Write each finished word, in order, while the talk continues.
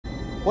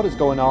What is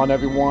going on,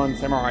 everyone?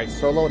 Samurai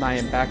Solo, and I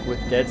am back with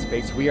Dead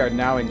Space. We are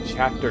now in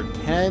Chapter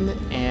 10,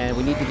 and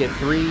we need to get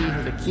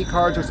 3 key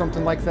cards or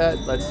something like that.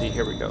 Let's see,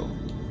 here we go.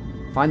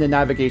 Find the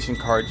navigation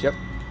cards, yep.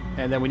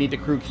 And then we need the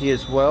crew key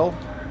as well.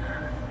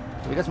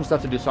 We got some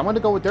stuff to do, so I'm going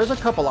to go with... There's a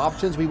couple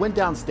options. We went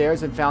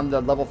downstairs and found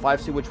the level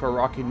 5 suit, which we're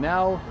rocking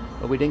now,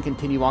 but we didn't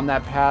continue on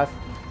that path.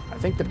 I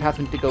think the path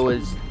we need to go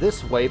is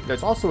this way, but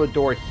there's also a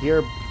door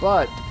here,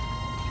 but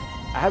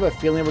I have a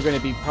feeling we're going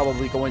to be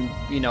probably going,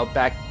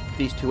 back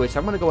these 2 ways. So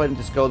I'm going to go ahead and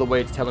just go the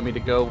way it's telling me to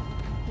go.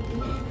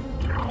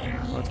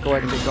 Let's go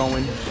ahead and get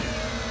going.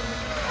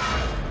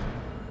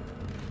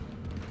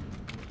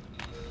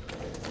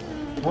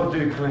 What do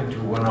you cling to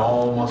when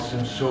all must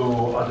seem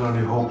so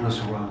utterly hopeless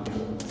around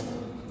you?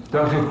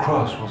 Dr.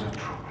 Cross was a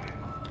true.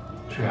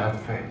 She had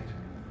faith.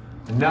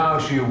 And now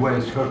she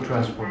awaits her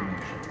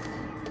transformation.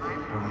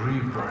 A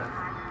rebirth.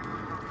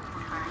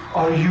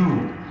 Are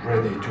you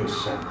ready to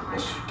ascend,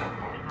 Mr.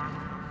 Temple?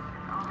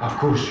 Of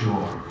course you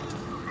are.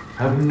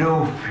 Have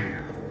no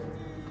fear.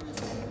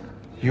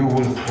 You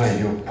will play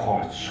your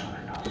part soon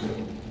enough.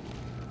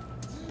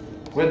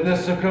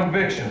 Witness the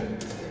conviction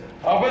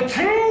of a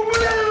true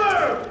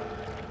believer!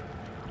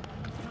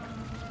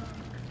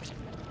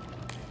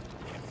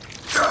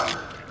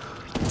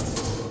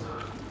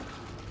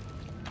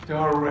 They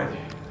are ready.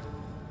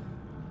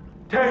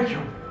 Take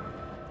them.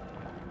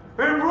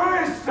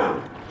 Embrace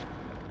them.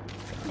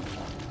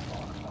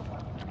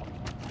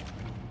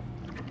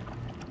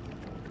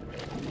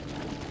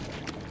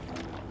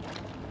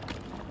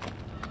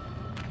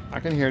 I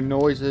can hear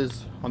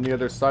noises on the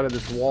other side of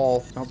this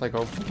wall. Sounds like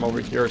from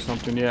over here or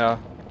something, yeah.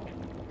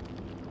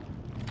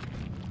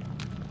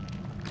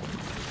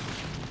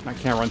 I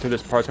can't run through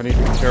this part, so I need to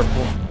be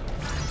careful.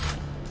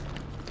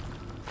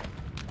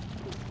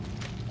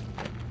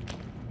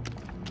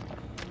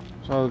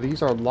 So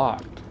these are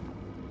locked.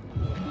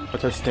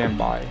 Let's just stand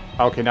by.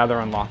 Okay, now they're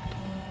unlocked.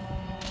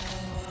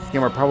 Yeah,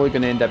 we're probably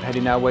going to end up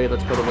heading that way.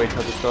 Let's go the way it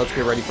tells us to go. Let's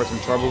get ready for some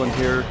trouble in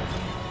here.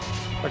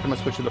 I think I'm going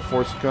to switch to the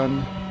force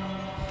gun.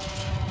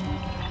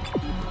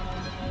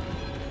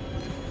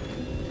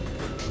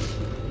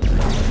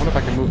 I wonder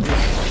if I can move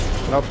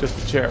this. Nope,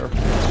 just a chair.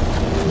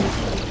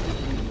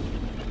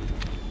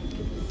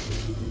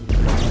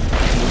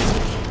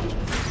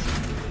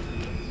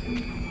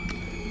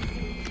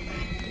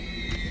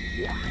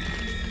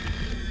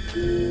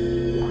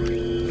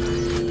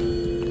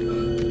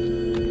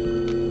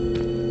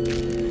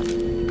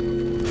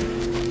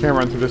 Can't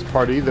run through this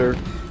part either.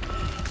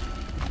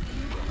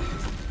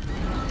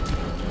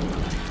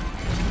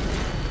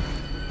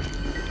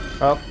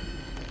 Oh.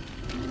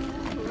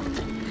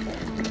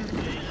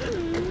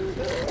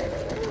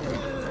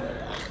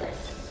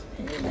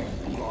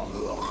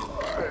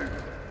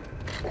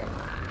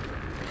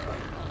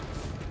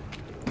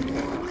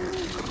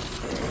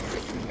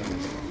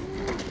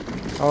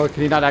 Oh,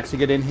 can he not actually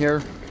get in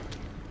here?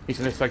 He's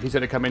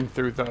gonna come in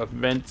through the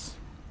vents.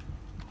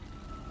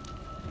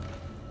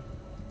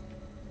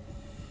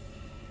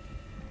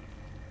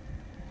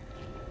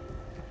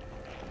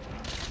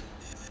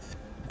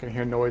 I can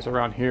hear noise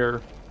around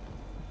here.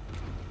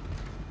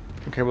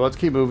 Okay, well, let's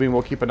keep moving.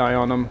 We'll keep an eye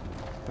on him.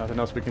 Nothing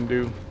else we can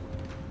do.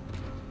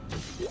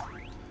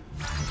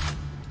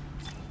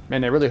 Man,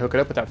 they really hook it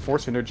up with that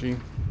force energy.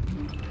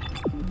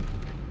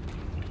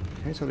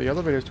 Okay, so the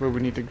elevator's to where we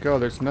need to go.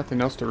 There's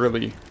nothing else to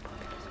really...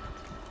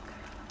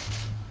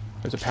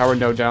 There's a power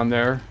node down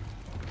there.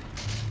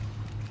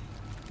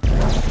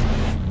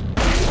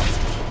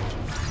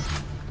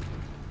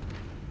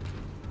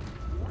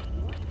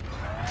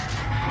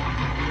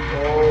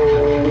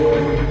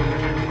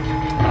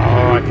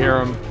 Oh, I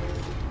hear him.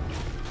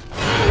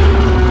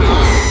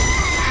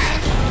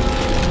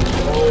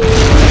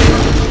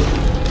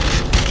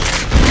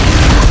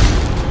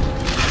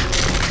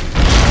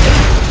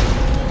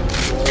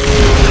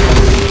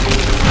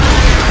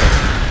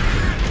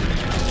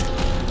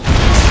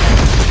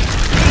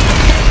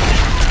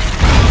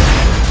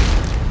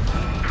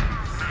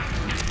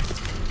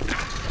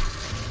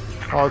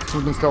 Oh, it's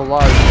even still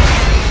alive.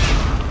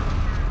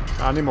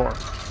 Not anymore.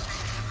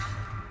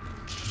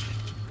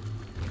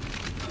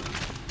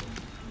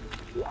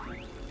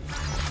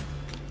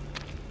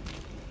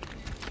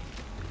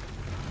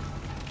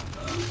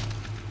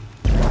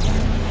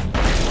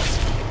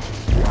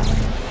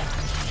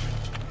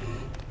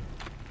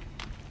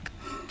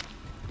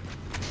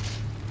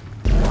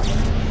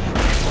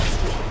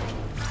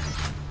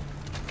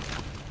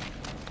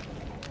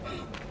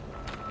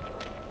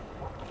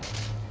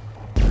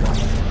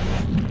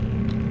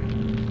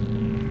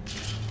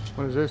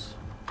 What is this?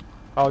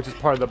 Oh, it's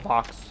just part of the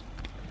box.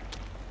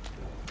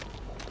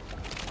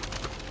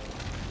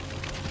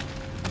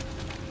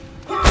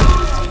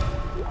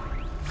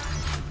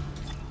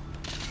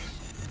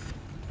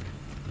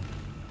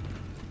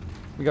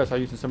 We gotta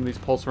start using some of these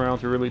pulse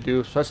rounds, we really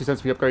do, especially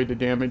since we upgraded the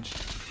damage.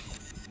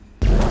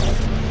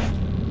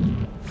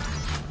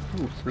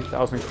 Ooh,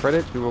 3,000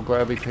 credits, we will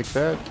gladly take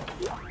that.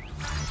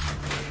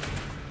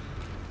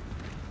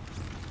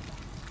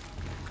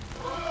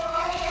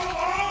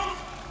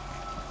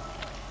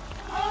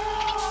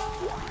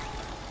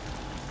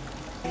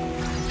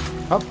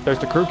 Oh, there's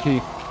the crew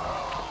key.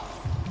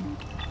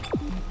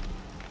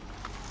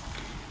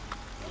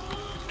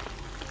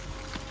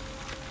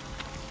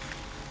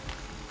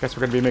 Guess we're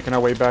gonna be making our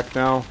way back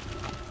now.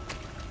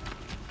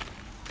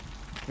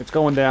 It's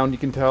going down, you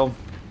can tell.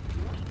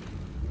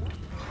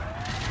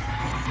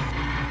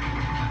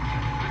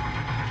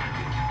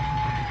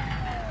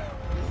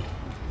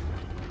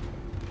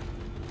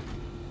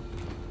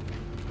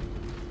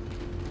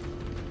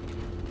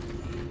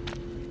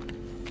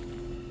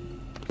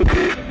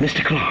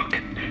 Mr.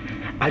 Clark,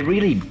 I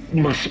really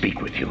must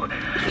speak with you.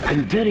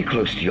 I'm very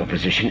close to your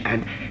position,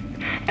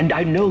 and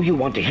I know you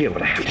want to hear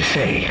what I have to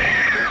say.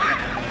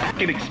 I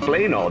can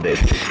explain all this.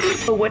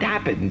 So what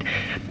happened?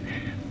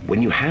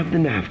 When you have the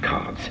nav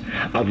cards,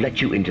 I'll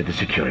let you into the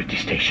security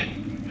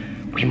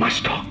station. We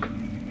must talk.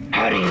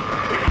 Hurry!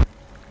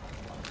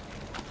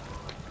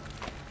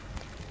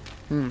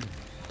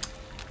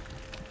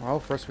 Well,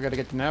 first we gotta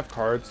get the nav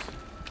cards.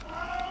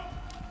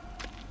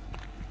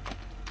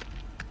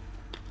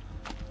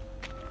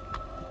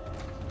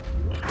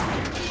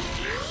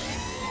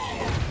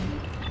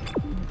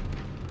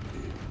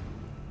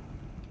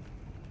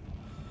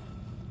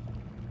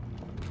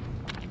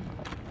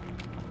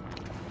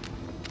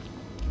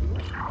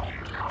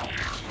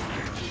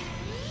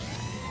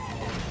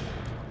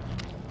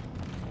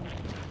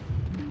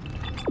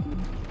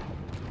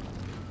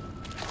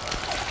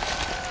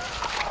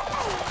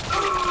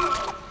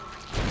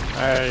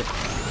 Hey.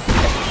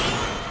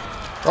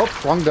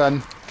 Oh, wrong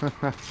gun.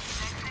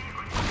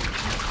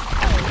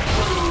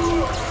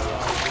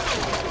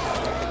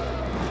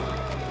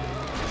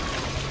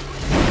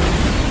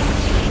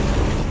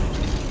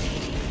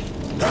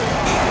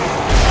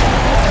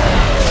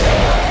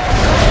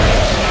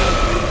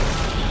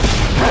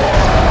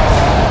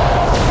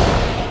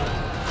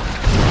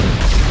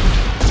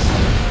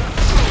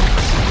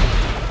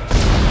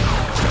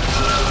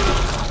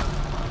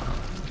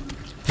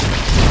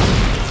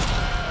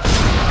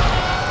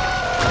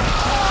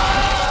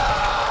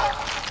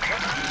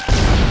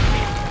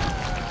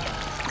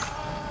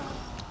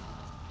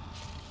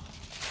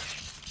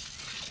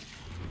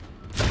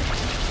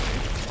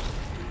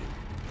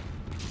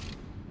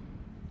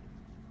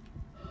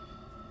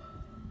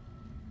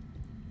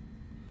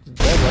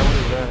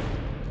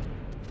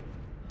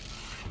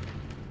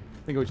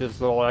 I think it was just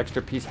a little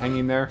extra piece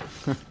hanging there.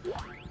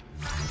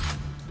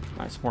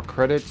 Nice, more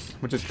credits,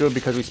 which is good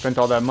because we spent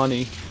all that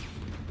money.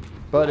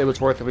 But it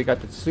was worth it. We got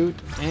the suit,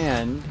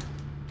 and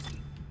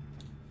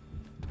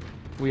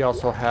we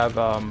also have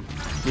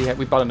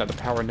we bought another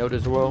power node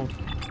as well.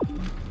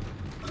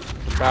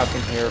 The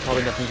bathroom here,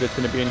 probably nothing good's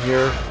gonna be in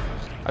here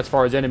as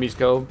far as enemies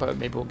go, but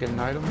maybe we'll get an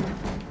item.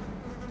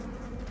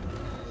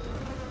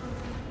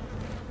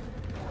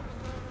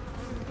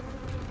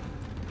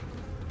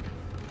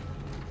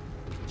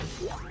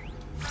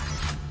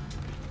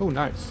 Oh,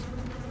 nice.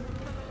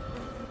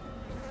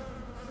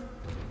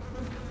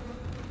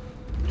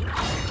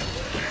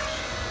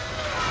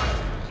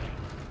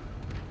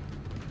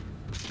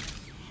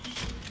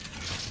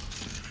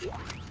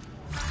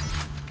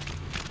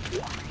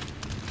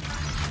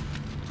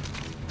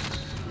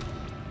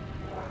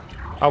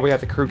 Oh, we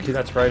have the crew key,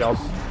 that's right.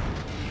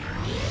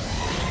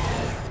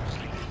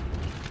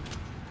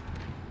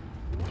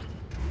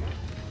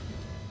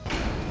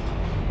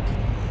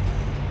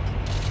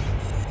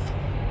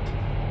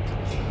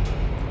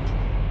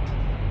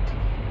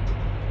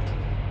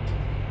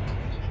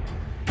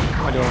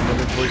 I don't have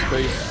inventory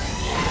space.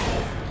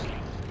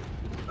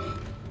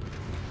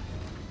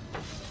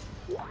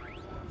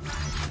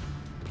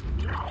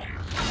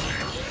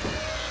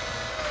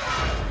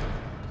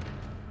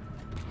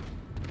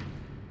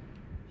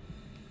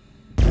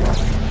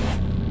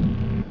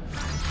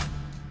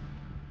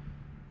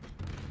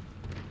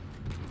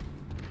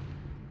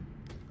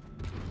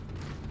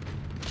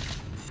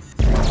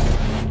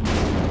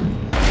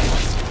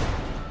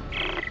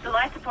 The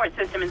life support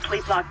system in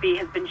Sleep Block B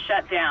has been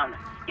shut down.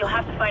 You'll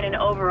have to find an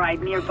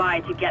override nearby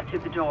to get to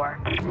the door.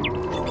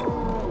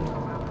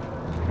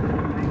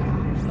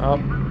 Oh.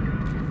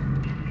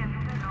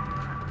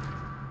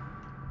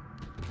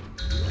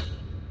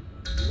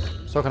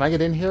 So can I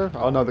get in here?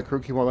 Oh no, the crew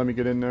key won't let me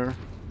get in there.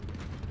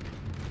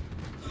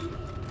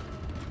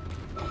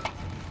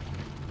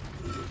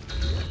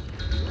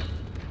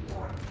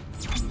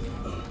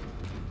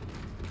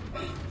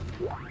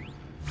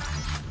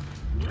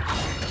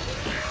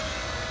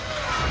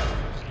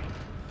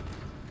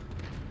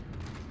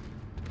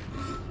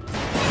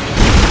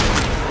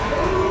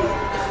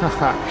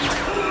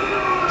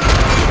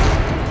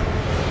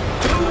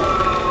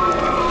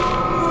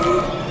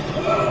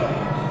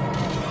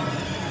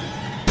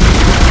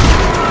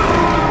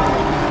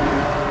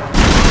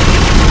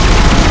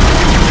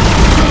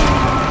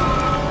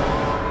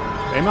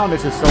 Aim on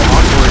this is so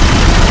awkward.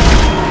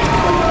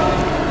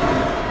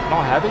 I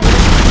don't have it yet.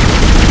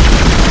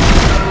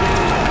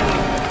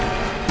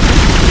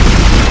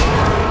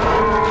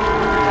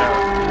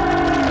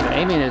 Yeah. The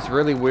aiming is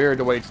really weird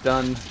the way it's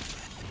done.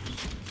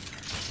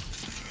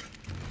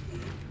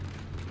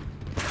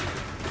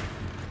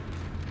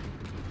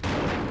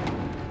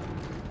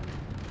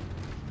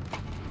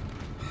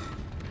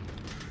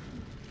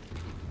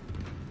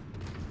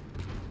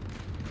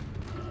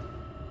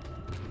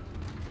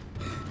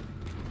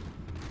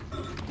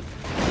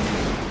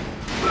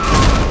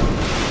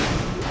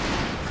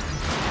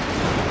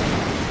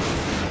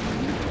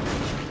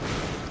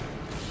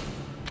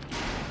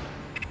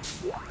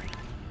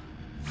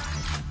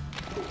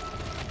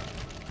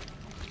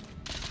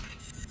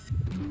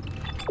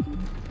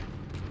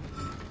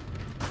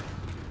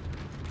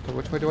 So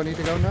which way do I need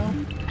to go now?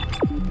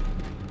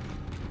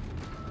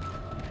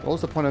 What was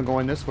the point of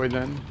going this way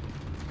then?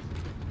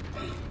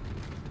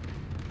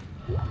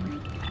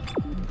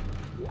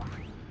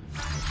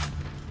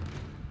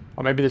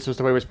 Oh, maybe this was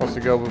the way we're supposed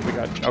to go, but we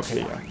got... Okay,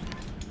 yeah.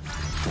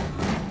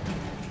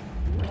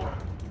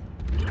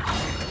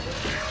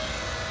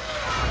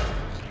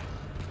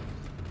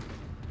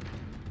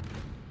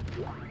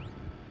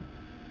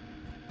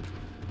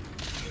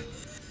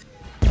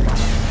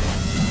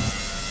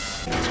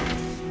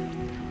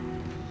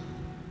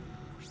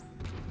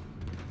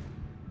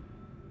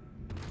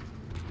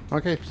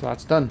 Okay, so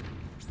that's done.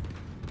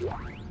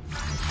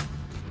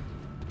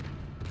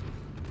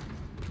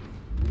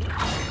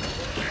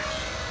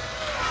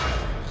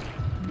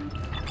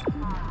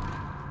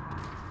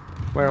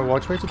 Where,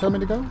 which way to tell me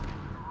to go?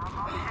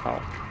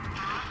 Oh.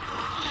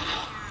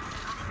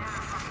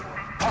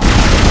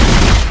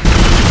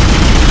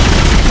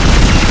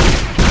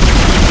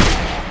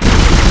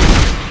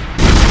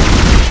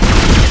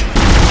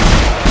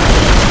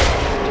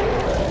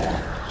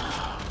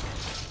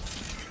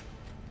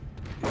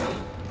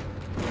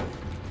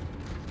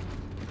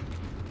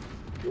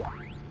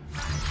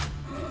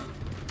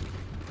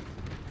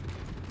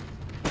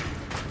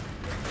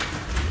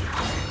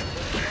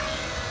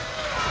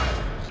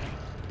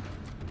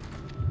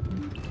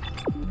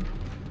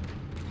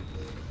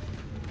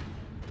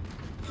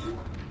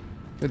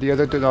 The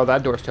other door, no,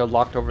 that door's still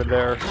locked over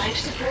there. Life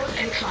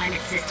support and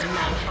climate system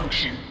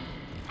malfunction.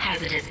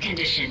 Hazardous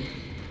condition.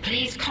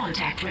 Please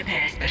contact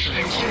repair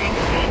specialist during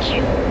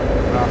vacuum.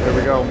 Ah, there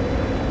we go.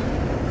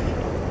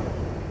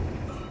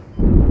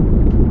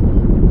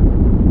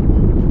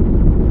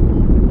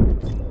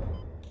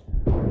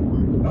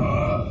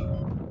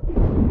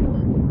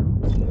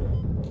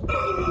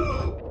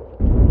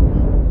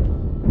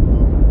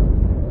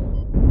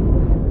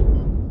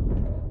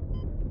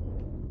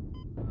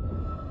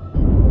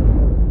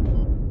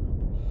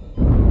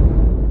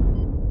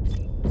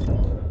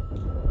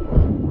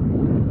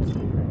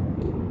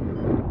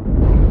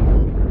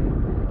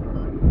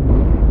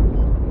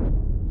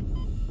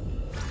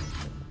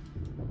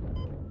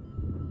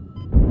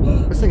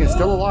 This thing is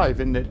still alive,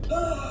 isn't it?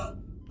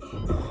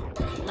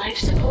 Life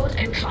support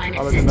and climate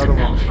Oh, there's another system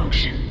one.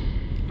 malfunction.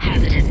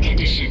 Hazardous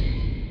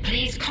condition.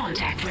 Please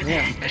contact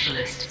repair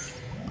specialist.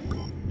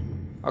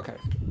 Okay.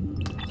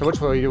 So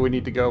which way do we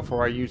need to go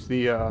before I use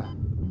the,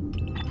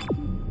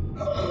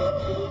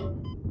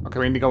 Okay,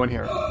 we need to go in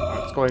here.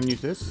 Let's go ahead and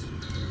use this.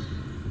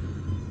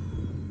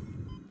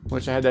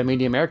 Wish I had that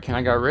medium air can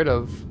I got rid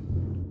of.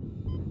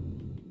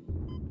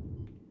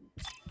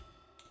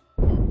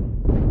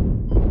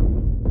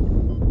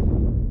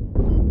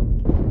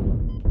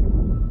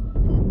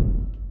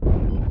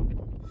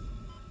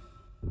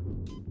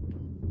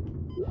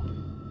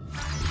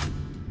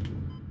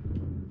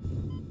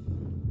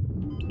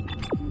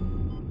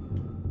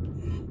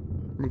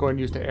 I'm going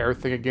to use the air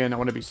thing again. I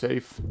want to be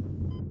safe.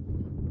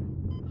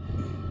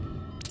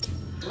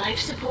 Life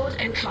support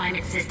and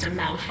climate system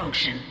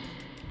malfunction.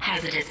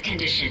 Hazardous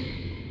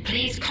condition.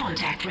 Please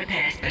contact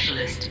repair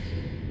specialist.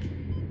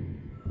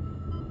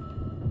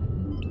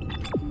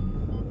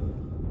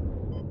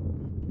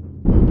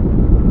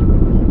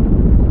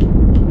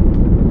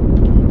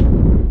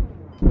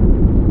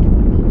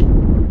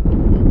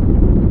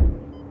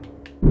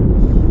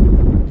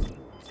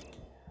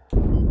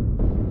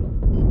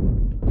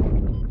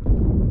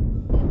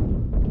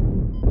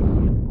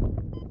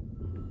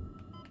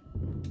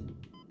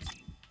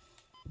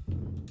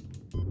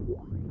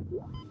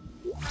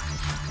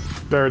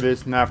 There it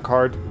is, nav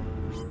card.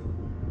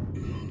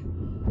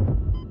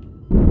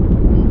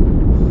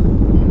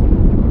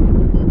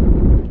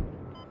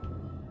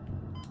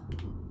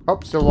 Oh,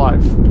 still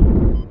alive.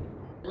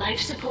 Life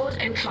support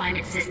and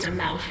climate system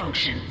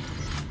malfunction.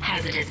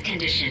 Hazardous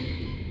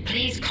condition.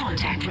 Please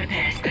contact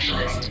repair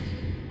specialist.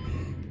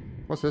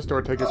 What's this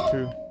door take us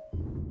to?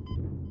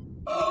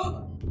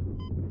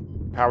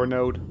 Power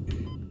node.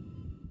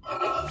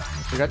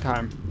 We got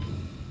time.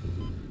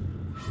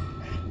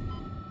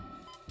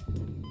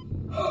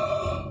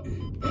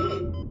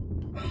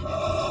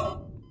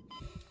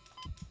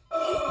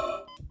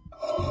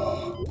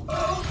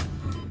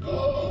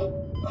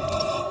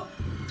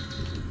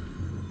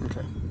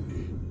 Okay.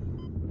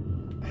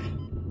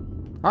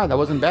 Alright, that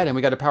wasn't bad, and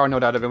we got a power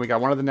node out of it. We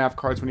got one of the nav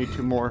cards, we need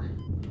two more.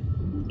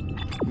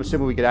 I'm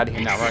assuming we get out of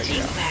here now, right?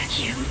 Exiting Yeah.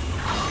 vacuum.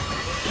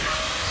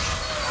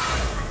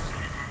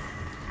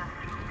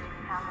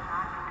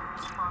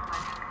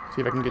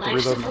 See if I can get to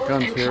Life reload my support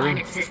guns and here.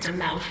 climate system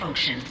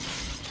malfunction.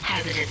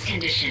 Hazardous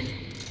condition.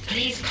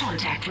 Please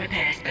contact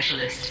repair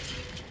specialist.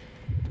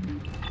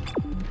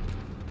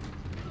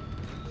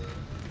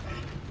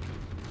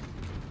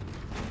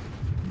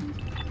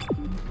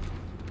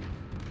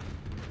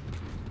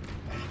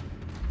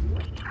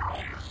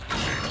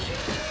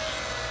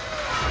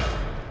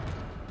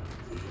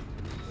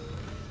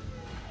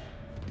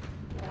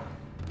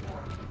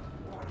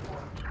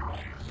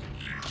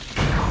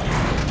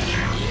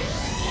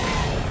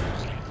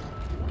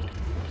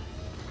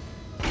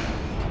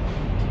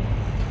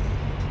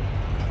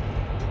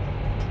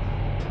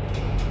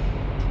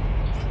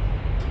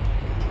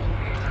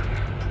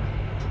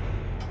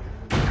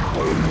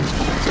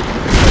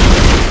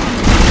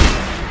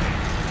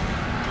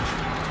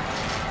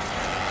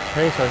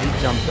 Okay, so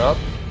he jumped up.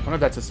 I wonder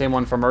if that's the same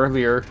one from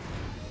earlier.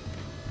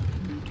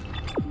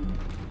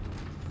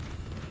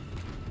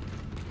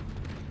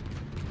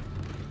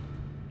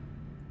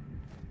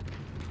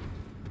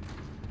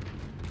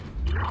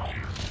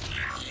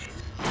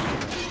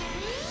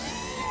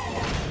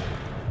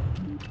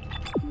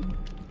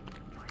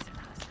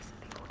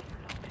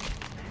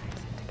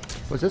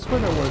 Was this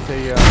one or was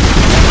a,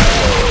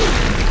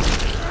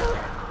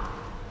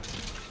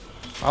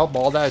 I'll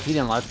ball that if he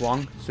didn't last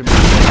long.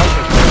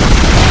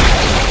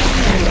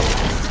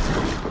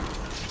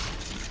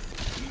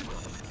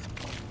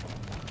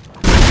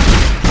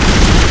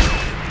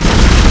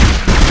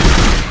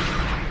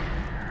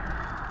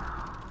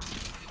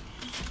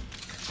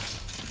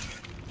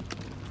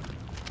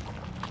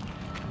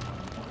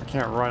 I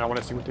can't run, I want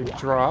to see what they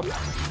drop.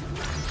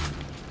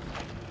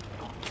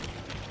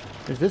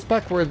 Is this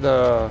back where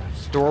the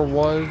store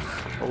was?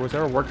 Or was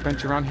there a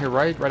workbench around here,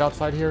 right? Right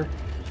outside here?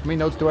 How many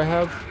notes do I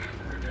have?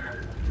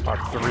 About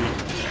 3.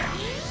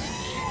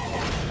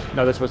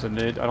 No, this wasn't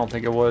it. I don't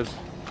think it was.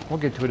 We'll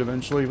get to it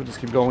eventually. We'll just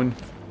keep going.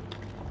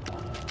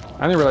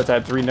 I didn't realize I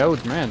had 3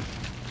 nodes, man.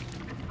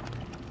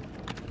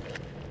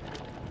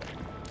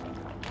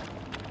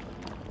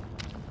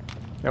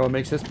 Yeah, what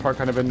makes this part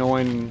kind of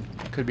annoying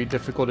and could be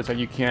difficult is that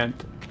you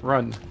can't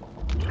run.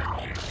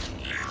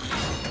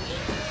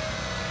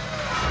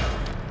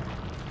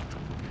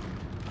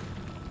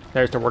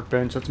 There's the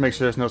workbench. Let's make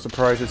sure there's no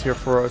surprises here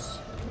for us.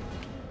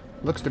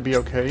 Looks to be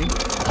okay.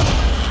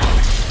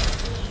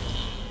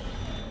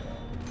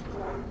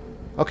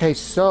 Okay,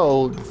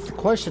 so the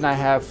question I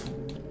have,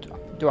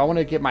 do I want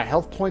to get my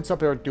health points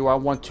up or do I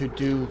want to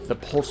do the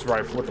pulse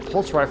rifle? With the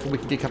pulse rifle, we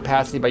can get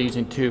capacity by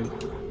using 2.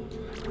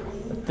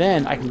 But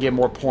then I can get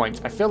more points.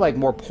 I feel like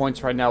more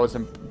points right now is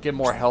get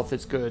more health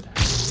is good.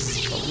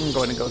 So I'm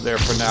going to go there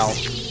for now.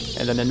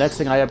 And then the next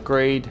thing I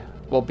upgrade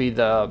will be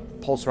the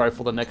pulse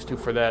rifle, the next 2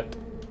 for that.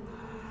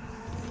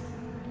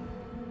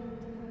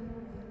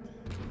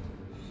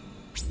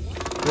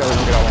 Yeah, we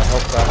don't get all our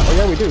health back. Oh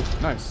yeah, we do.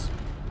 Nice.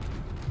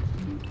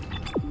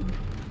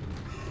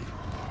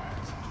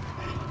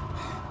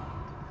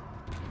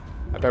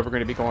 I bet we're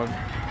going to be going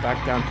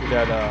back down to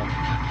that,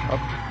 up.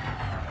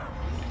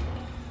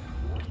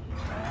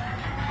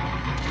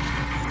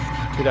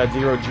 To that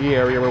 0G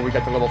area where we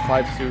got the level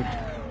 5 suit.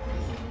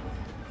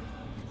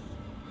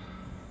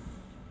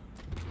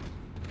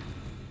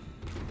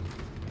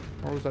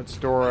 Where was that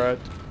store at?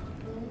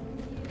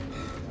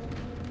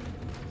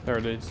 There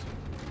it is.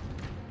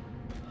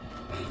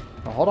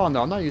 Oh, hold on,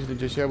 though. I'm not using it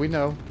just yet. We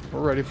know.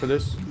 We're ready for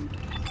this.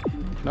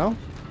 No?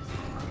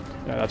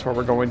 Yeah, that's where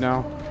we're going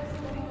now.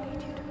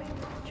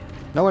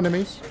 No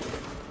enemies.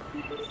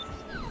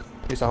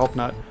 At least I hope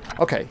not.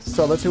 Okay,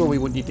 so let's see what we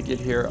would need to get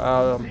here. We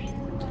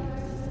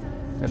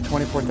have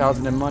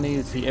 24,000 in money.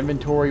 It's the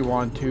inventory.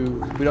 1,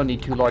 2. We don't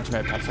need 2 large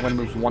med packs. I'm going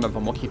to move one of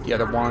them. We'll keep the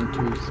other 1,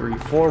 2, 3,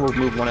 4. We'll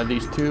move one of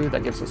these 2.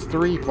 That gives us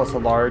 3 plus a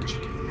large.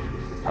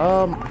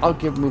 I'll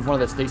move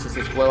one of the stasis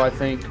as well, I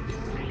think.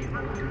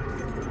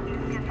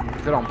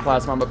 Good on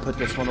plasma. I'm going to put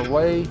this one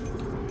away.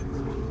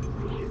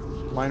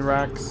 Line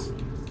racks.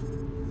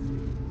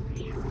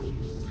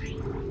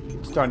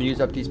 Starting to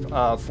use up these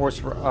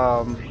pulse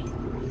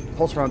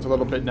rounds a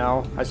little bit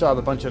now. I still have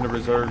a bunch in the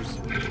reserves.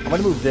 I'm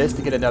going to move this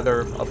to get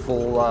a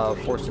full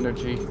force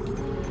energy.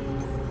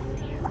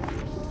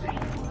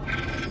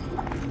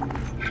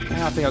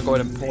 And I think I'll go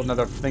ahead and pull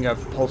another thing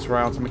of pulse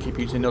rounds. I'm going to keep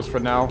using those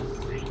for now.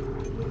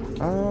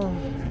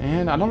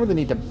 And I don't really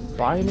need to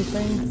buy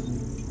anything.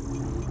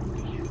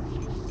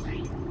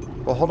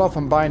 We'll hold off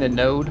on buying a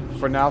node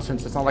for now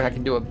since it's not like I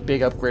can do a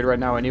big upgrade right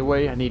now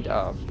anyway. I need,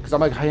 because I'm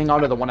going to hang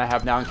on to the one I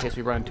have now in case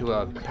we run into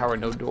a power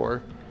node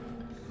door.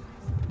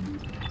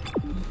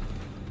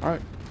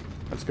 Alright,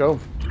 let's go.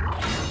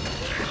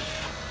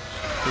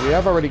 So we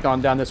have already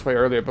gone down this way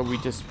earlier, but we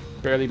just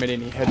barely made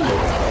any headway. I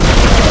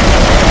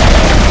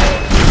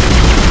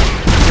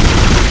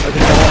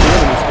think I want the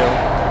enemy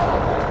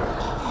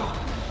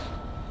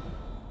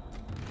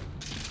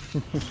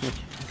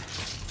still.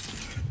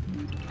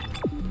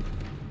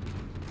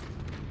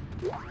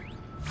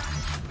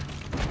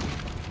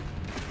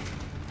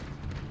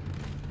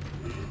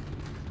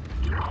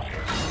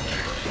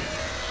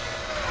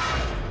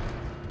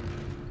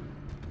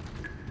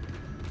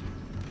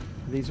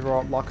 These are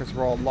all lockers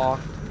are all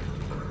locked.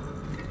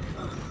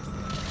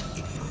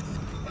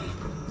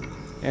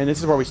 And this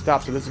is where we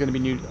stop, so this is going to be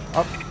new.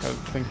 Oh, got a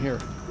thing here.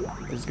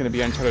 This is going to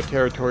be uncharted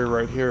territory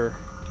right here.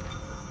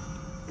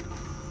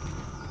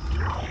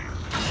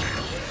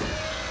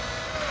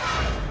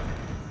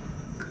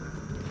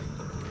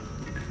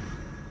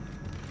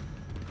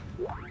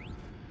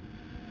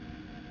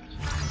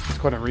 Let's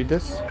go ahead and read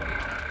this.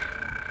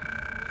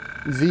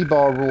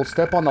 Z-bar rule.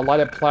 Step on the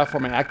lighted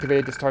platform and activate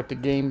it to start the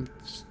game.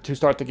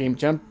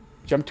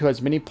 Jump to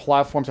as many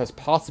platforms as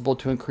possible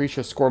to increase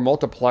your score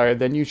multiplier.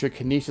 Then use your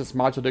kinesis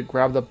module to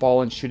grab the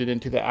ball and shoot it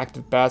into the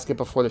active basket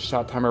before the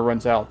shot timer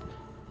runs out.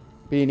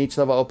 Beating each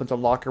level opens a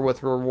locker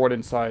with a reward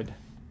inside.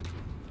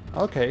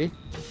 Okay.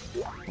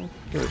 I'll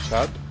give it a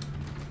shot.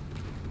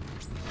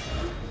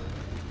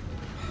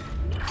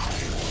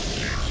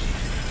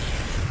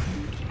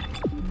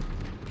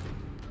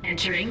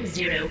 Entering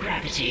zero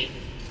gravity.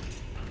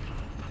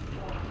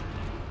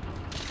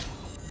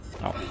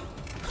 Oh.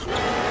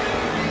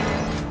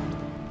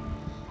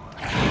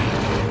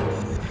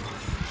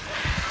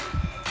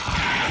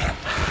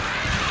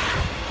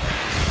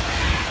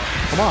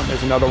 Come on,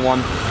 there's another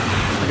one.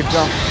 I can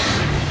jump.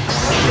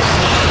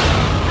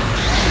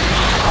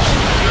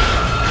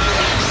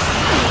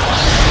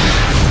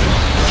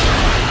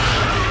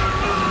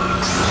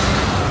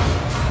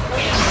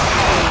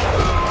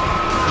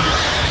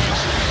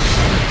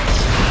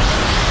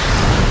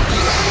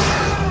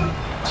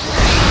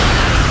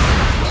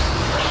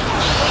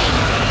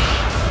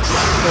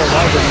 Still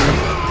alive in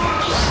here.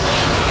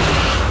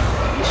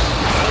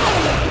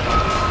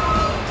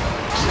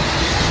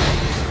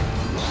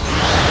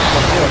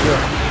 Yeah.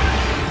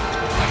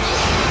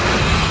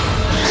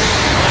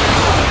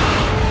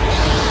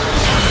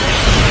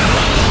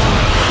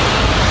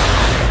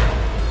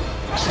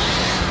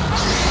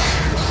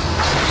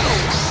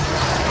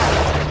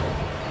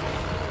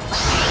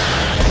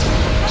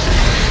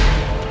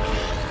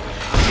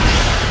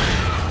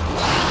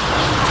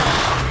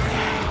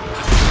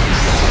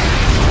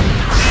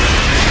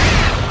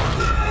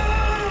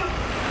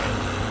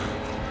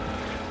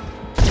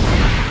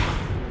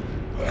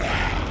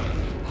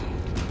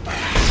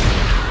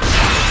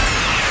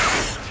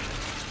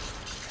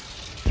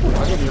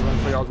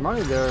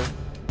 Money there.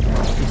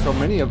 There's so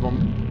many of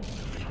them.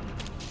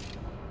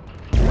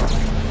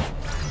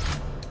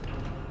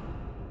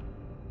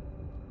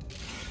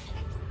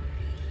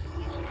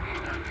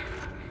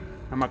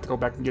 I'm about to go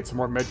back and get some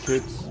more med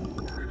kits.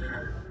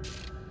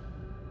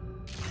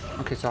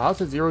 Okay, so how's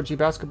the zero-G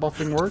basketball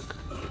thing work?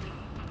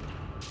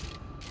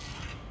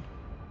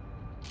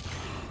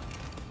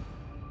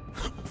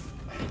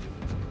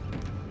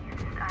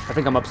 I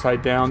think I'm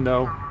upside down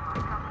though.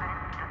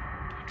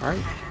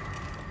 Alright.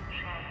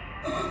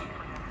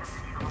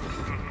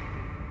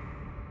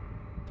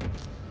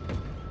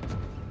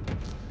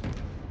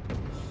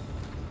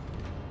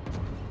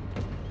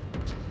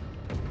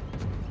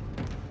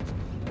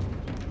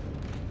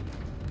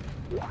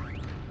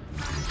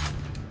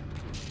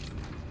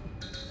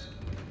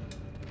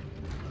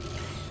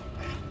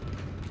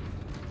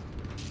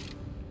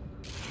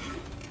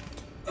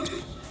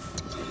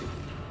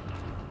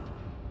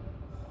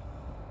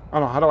 I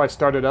don't know, how do I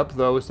start it up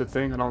though is the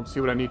thing. I don't see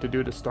what I need to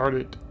do to start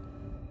it.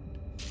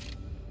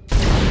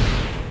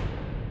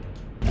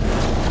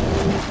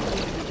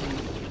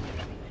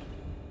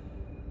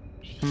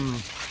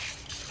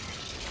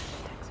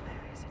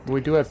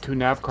 We do have 2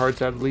 nav cards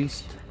at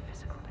least.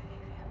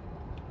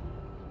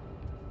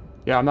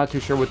 Yeah, I'm not too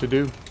sure what to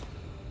do.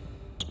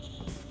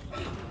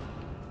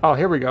 Oh,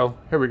 here we go.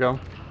 Here we go.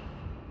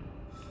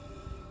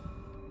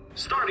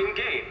 Starting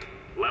game.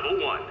 Level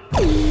 1.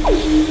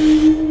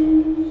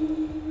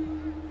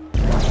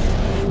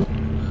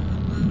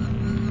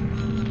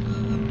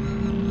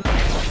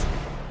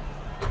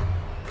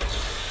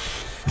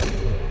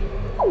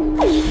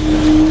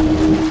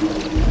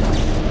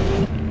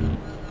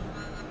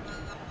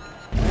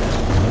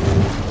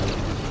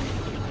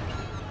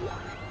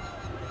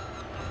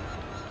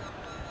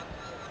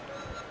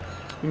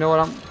 You know what,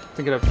 I'm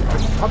thinking of, I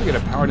should probably get a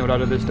power node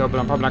out of this though, but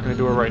I'm probably not going to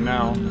do it right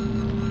now.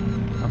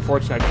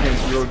 Unfortunately, I can't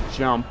zero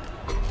jump.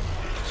 I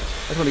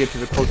just want to get to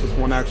the closest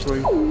one actually.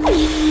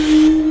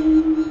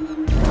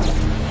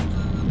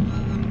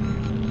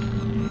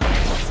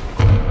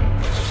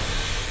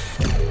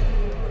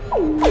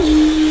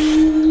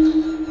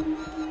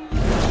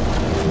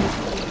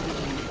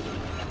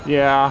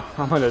 Yeah,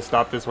 I'm going to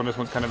stop this one. This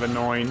one's kind of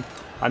annoying.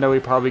 I know we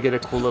probably get a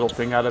cool little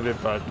thing out of it,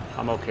 but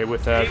I'm okay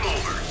with that.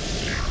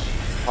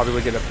 Probably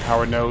would get a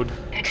power node.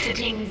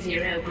 Exiting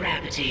zero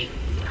gravity.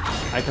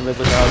 I can live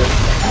without it.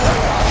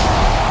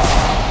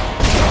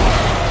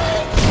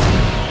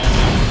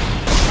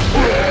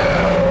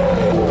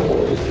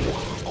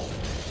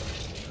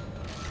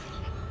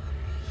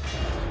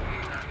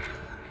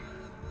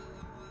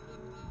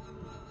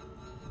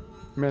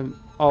 Man,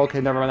 oh,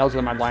 okay, never mind. That was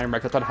in my line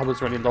wreck. I thought I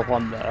was running low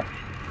on the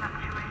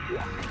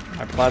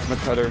my plasma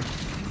cutter.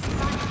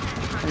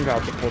 I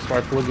got the pulse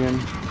rifle again.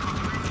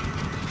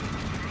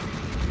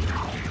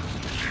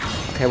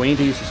 Okay, we need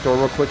to use the store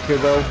real quick here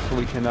though, so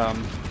we can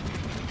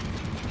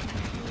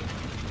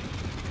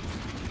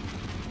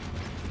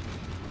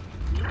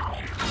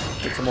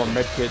get some more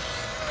med kits.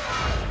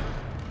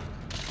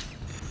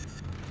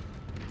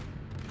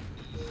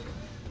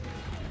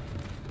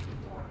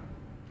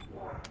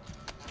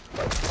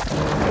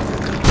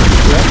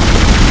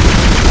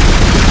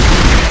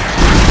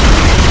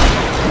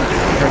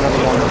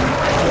 Another one.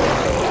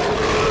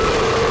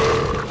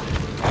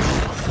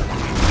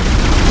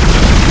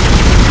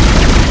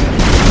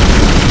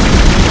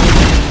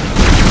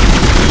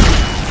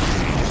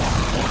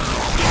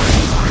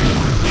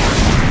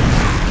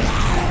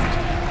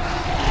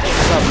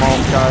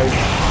 Guys.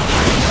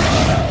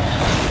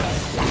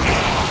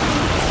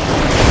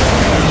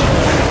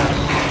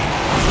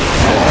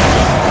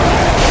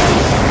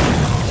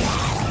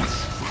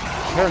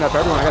 Tearing up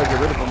everyone, I gotta get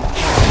rid of them.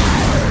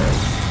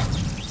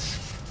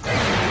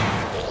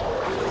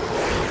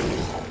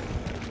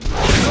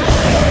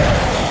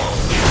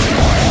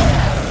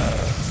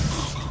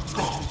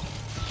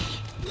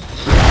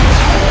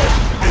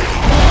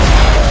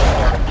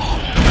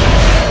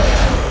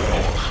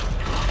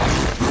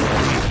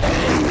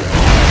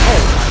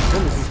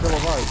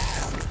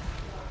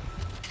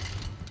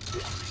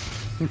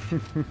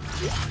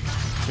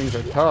 Things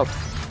are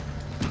tough.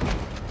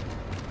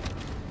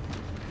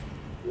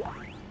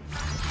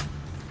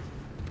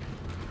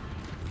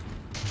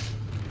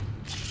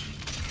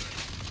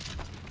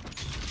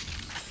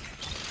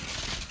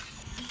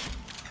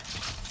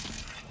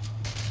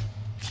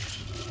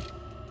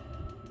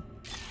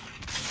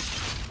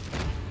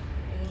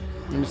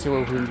 Let me see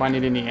if we might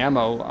need any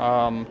ammo.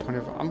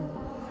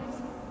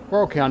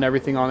 We're okay on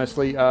everything,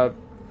 honestly.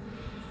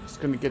 Just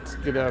gonna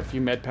get a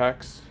few med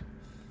packs.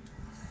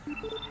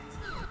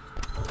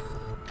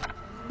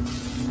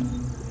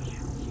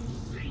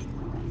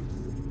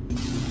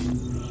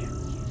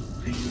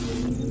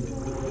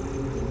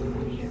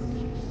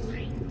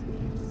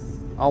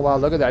 Oh wow,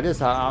 look at that!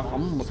 I'm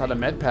almost out of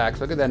med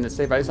packs. Look at that in the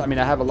safe. I mean,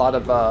 I have a lot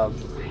of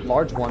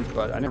large ones,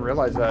 but I didn't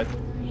realize that.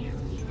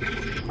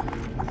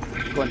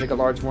 Go and take a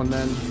large one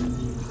then.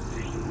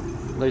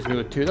 Leaves me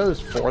with 2. That is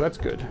 4. That's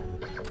good.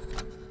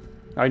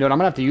 Alright, you know what? I'm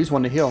gonna have to use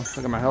one to heal.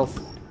 Look at my health.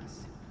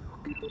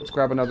 Let's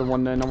grab another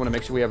one then. I want to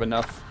make sure we have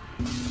enough.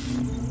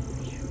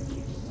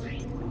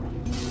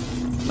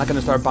 I'm not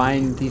gonna start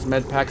buying these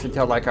med packs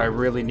until like I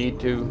really need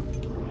to.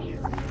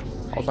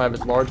 Also, I have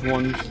his large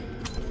ones.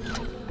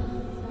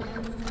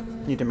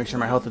 Need to make sure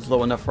my health is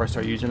low enough before I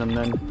start using them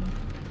then.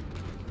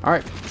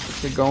 Alright,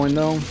 let's get going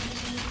though.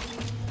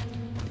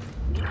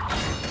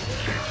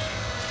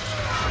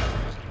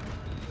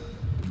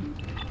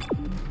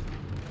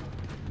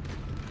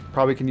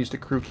 Probably can use the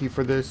crew key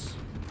for this.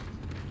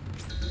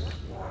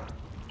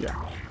 Yeah.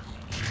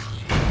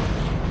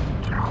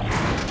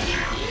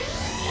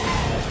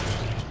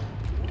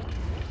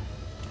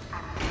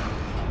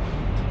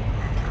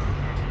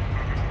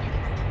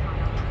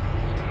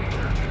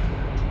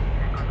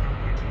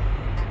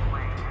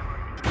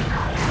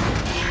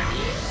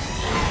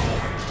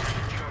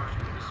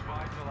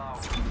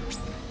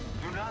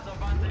 Do not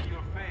abandon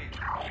your faith.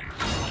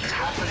 What's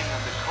happening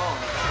on the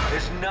colony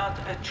is not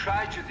a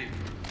tragedy.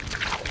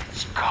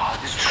 God,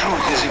 this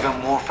truth is even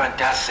more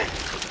fantastic.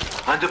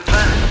 On the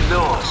planet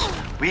below us,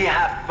 we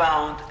have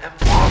found a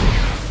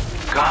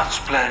marker. God's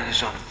plan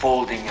is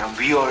unfolding and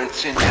we are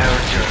its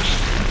inheritors.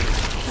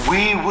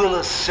 We will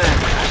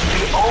ascend as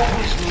we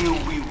always knew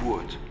we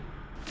would.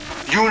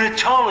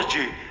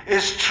 Unitology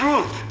is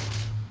truth,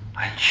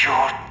 and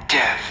your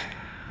death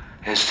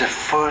is the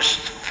first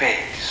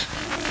phase.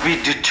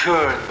 Be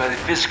deterred by the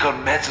physical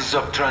methods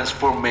of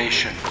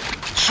transformation.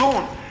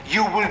 Soon,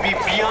 you will be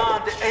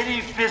beyond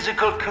any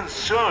physical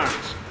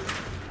concerns.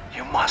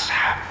 You must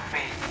have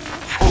faith,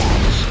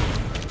 fools.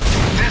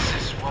 This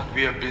is what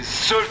we have been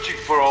searching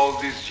for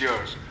all these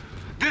years.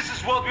 This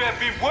is what we have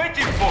been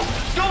waiting for.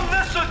 Don't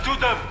listen to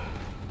them.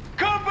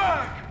 Come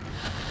back!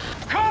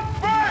 Come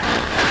back!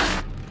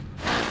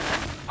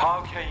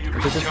 How can you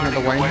be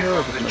turning away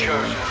from the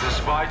church at this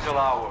vital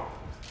hour?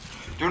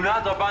 Do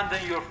not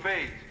abandon your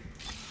faith.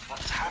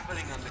 What's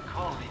happening on the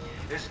colony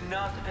is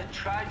not a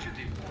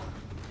tragedy.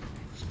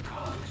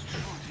 God's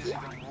truth is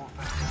even more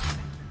fantastic.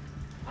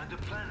 On the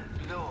planet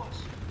below us,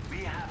 we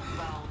have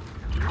found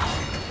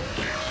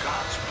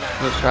God's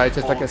plan. Let's try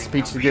just like a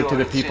speech to give to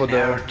the people.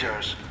 The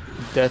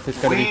death is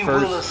going to be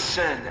first. We will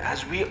ascend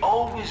as we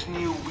always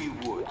knew we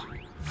would.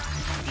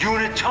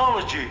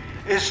 Unitology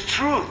is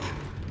truth,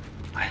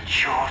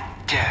 and your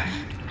death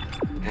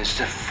is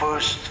the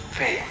first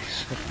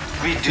phase.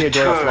 We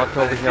deter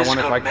by the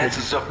physical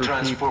methods of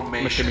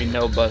transformation.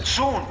 No, but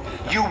soon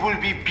you will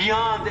be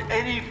beyond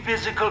any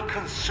physical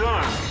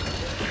concerns.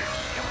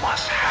 You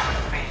must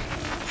have faith,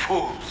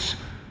 fools.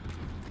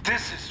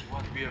 This is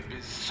what we have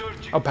been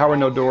searching for. Oh, power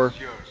no door.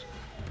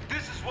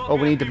 This is what Oh,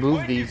 we need to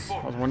move these.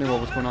 I was wondering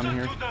what was going on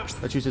here.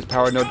 Let's use this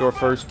power no door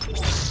first.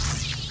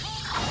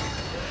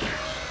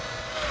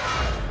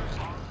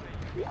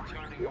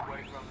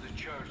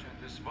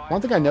 One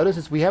thing I noticed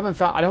is we haven't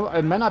found,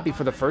 it might not be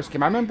for the first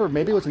game. I remember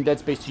maybe it was in Dead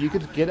Space 2, you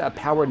could get a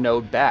power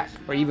node back,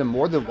 or even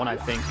more than one, I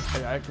think.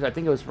 Because I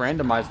think it was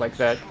randomized like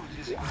that.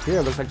 Here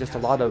it looks like just a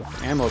lot of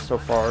ammo so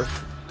far.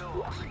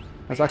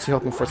 I was actually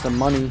hoping for some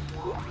money.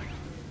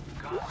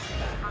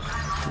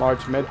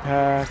 Large med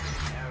pack.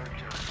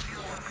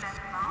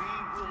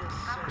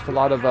 Just a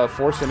lot of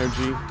force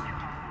energy.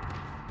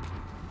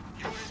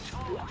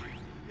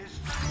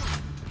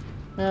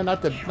 Yeah,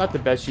 not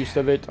the best use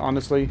of it,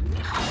 honestly.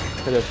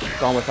 Could have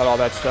gone without all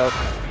that stuff.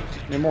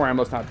 I mean, more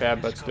ammo's not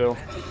bad, but still.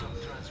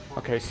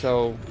 Okay,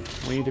 so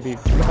we need to be.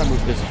 What if I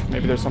move this?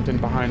 Maybe there's something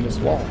behind this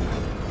wall.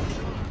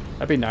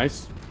 That'd be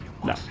nice.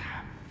 No.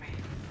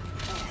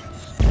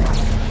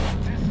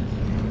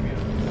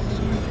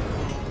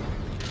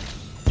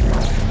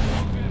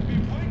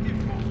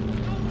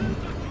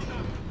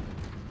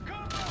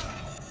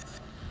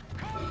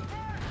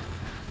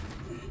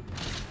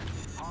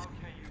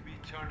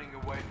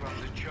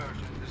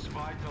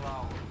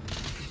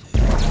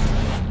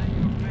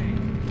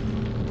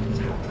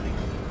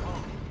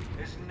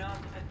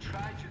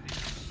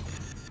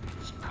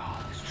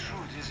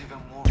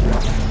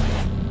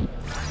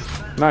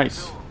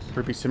 Nice.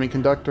 Ruby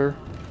semiconductor.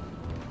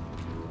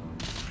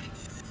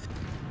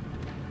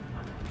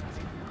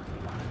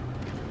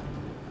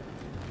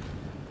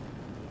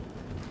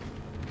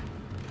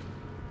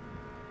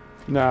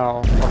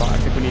 Now, hold on, I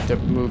think we need to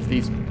move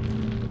these.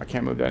 I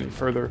can't move that any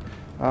further.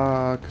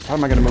 Because how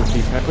am I going to move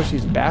these? Can I push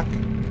these back?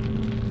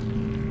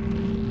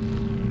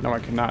 No, I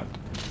cannot.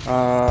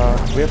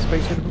 Do we have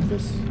space here to move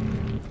this?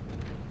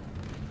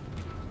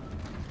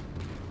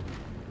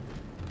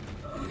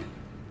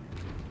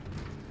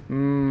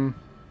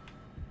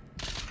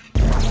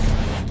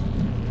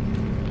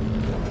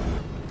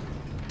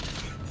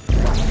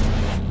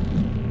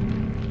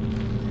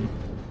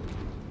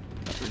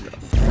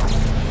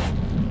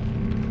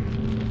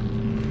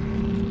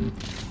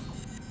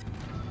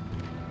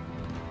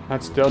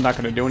 That's still not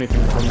going to do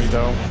anything for me,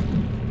 though.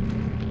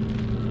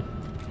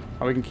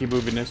 Oh, we can keep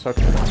moving this.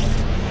 Okay.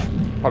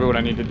 Probably what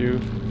I need to do.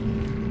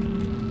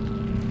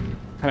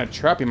 Kind of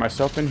trapping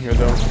myself in here,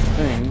 though. Is the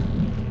thing.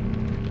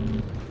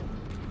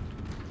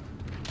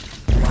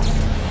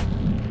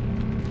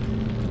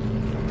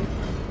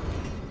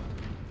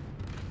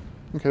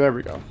 Okay, there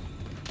we go.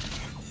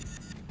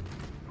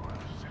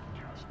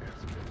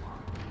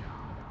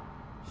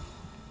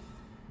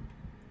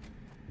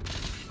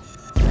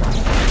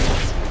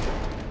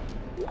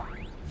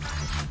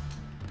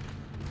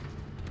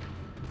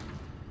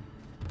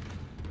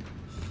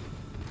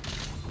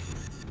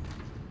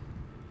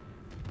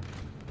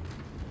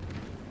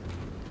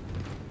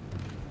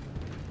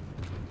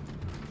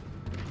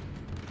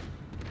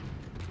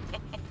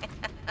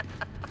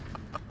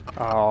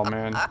 Oh,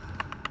 man.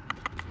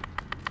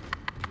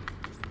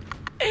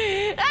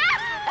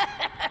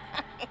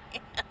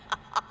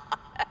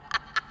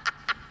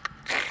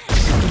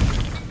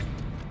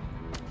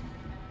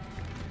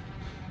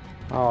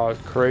 Oh,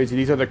 it's crazy.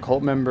 These are the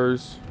cult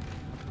members.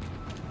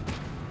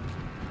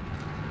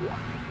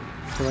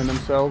 Killing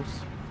themselves.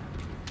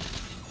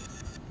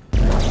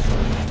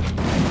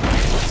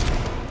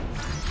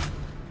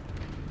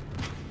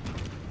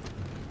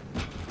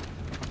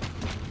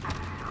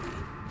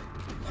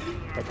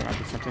 That might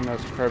be something.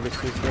 Those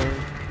crevices there.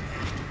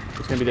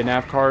 It's gonna be the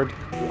nav card.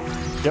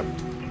 Yep.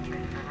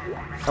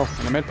 Oh,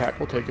 and a med pack.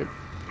 We'll take it.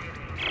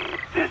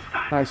 This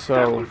time, Nice.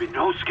 there So will be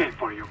no escape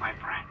for you, my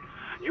friend.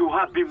 You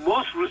have been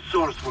most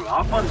resourceful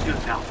up until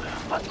now,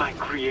 but my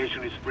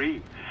creation is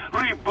free.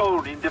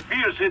 Reborn in the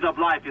fierce heat of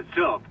life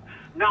itself.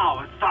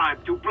 Now it's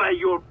time to play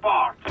your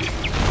part. oh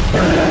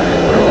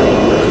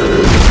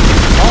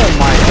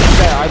my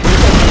god! I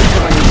believe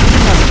I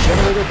on the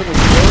generator for the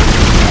door.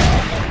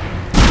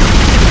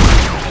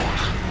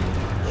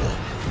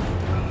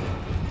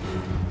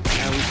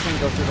 And we can't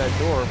go through that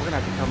door. We're gonna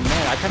have to come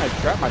in. I kind of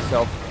trapped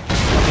myself.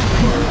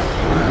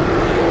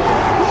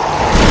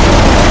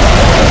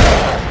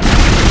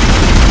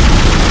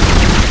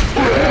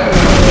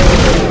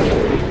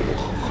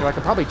 So I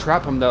could probably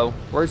trap him though.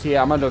 Where is he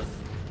at? I'm gonna.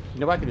 You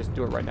know what? I can just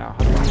do it right now.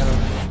 How do we?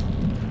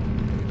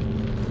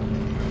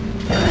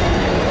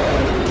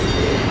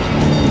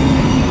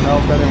 No,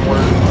 that didn't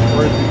work.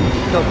 Where is he?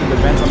 He's going through the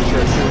vents, I'm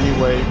sure, too,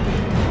 anyway.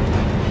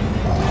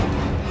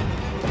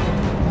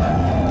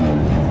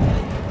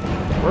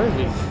 Where is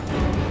he?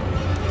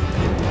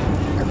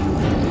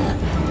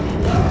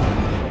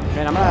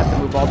 Man, I'm gonna have to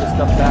move all this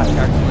stuff back,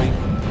 actually.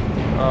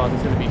 Oh, this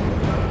is gonna be...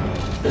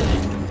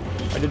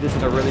 I did this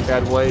in a really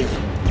bad way.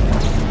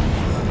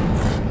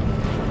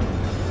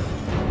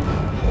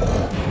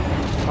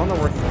 I don't know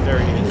where... There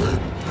he is.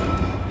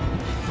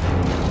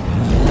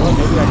 Oh,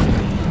 maybe I can...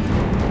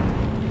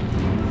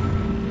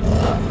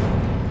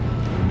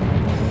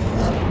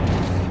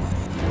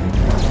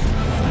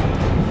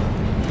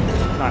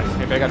 Nice,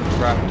 maybe I got him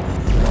trapped.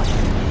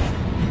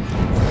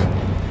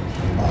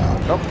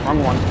 Nope, wrong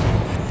one.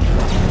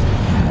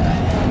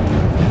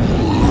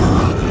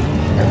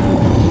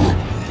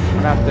 I'm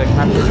gonna have to, can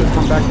I push this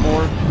one back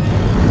more?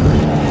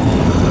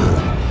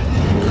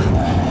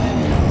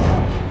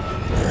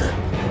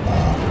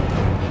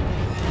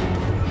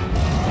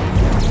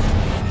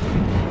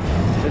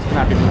 This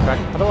cannot be moved back.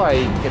 How do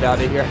I get out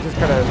of here? I just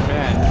gotta,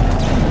 man.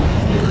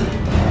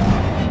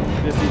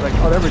 I just need like,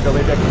 oh, there we go.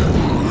 Maybe I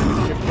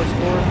can shift push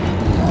forward.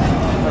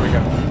 There we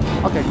go.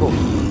 Okay, cool.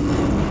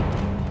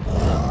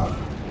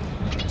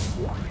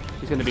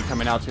 He's gonna be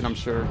coming out soon, I'm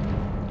sure.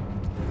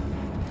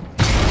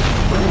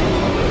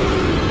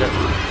 Yep.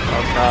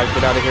 Oh god,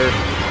 get out of here.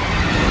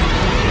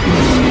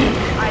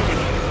 Isaac,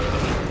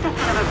 that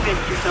son of a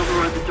bitch just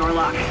overrode the door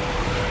lock.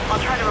 I'll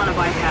try to run a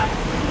bypass.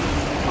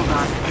 Hold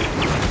on.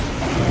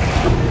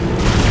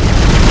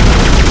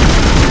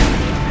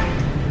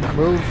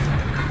 Move.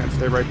 And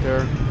stay right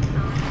there.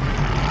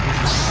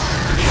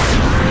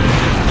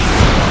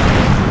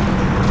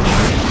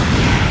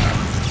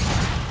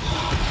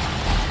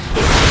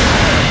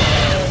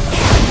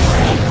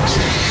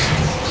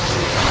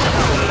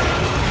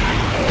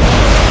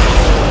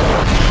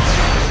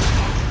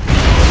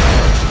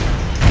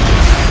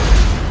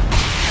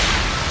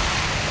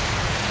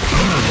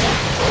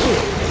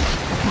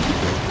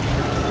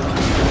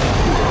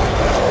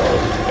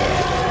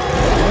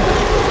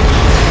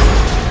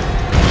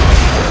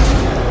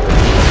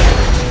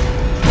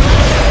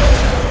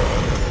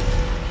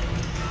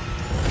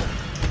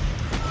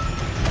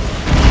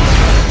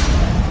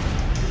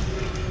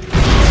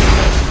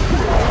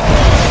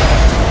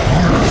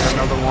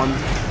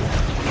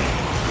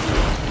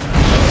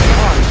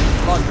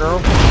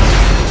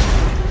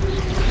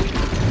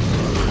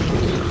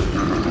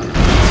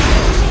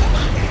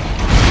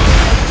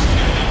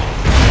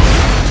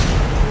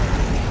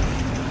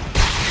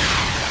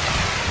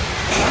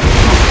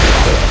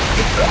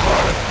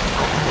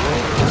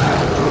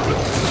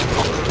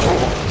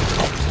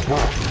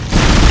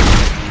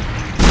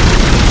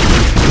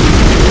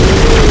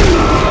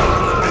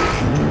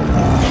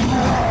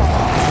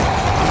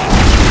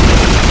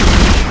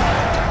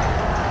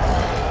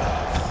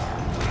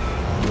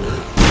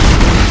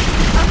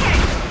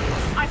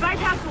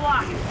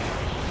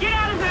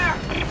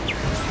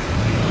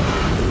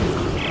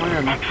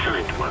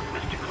 Excellent work,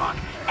 Mr. Clark.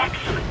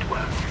 Excellent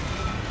work.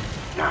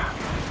 Now,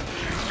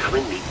 come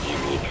and meet me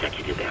in the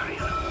executive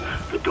area.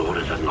 The door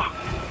is unlocked.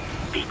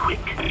 Be quick.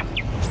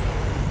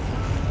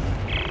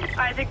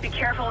 Isaac, be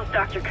careful with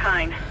Dr.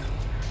 Kine.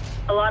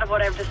 A lot of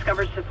what I've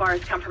discovered so far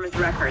has come from his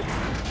records.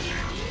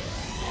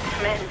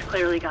 This man has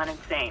clearly gone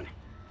insane.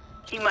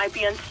 He might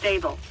be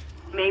unstable,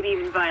 maybe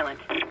even violent.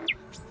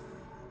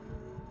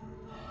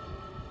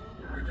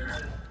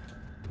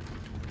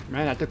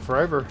 Man, that took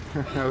forever.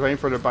 I was waiting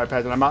for it to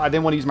bypass it. I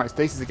didn't want to use my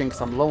stasis again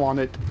because I'm low on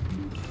it.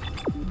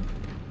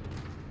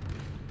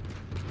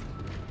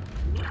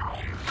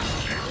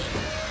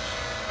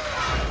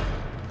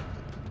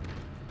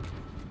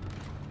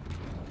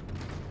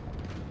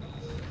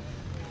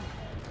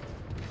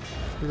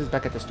 This is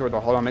back at the store though.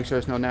 Hold on, make sure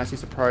there's no nasty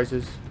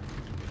surprises.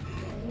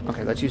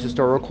 Okay, let's use the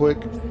store real quick.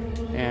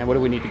 And what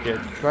do we need to get?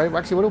 Right?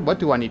 Actually, what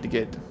do I need to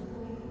get?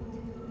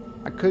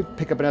 I could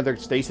pick up another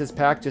stasis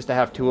pack just to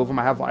have 2 of them.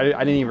 I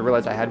didn't even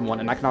realize I had one,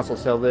 and I can also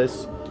sell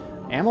this.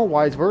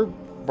 Ammo-wise, we're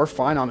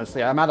fine,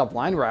 honestly. I'm out of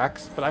line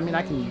racks, but I mean,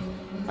 I can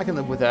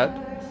live with that.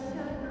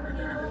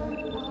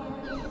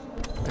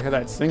 I hear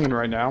that singing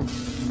right now.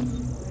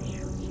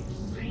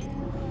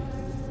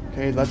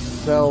 Okay, let's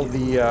sell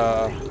the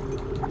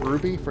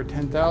ruby for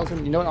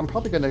 10,000. You know what? I'm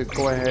probably gonna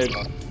go ahead.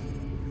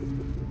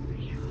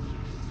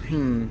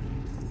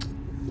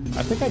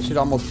 I think I should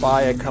almost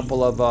buy a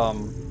couple of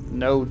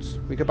nodes.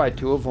 We could buy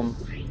 2 of them,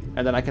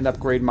 and then I can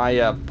upgrade my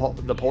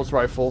the pulse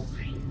rifle.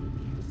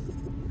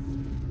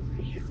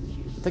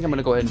 I think I'm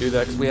gonna go ahead and do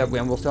that because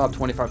we'll still have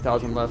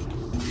 25,000 left.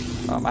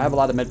 I have a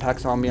lot of med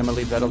packs on me. I'm gonna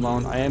leave that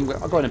alone.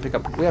 I'll go ahead and pick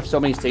up. We have so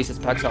many stasis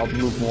packs. I'll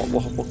move more.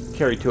 We'll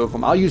carry 2 of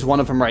them. I'll use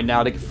one of them right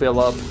now to fill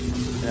up,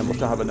 and then we'll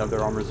still have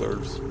another on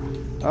reserves.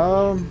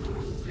 Oh,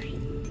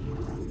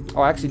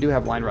 I actually do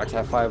have line racks. I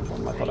have 5 of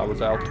them. I thought I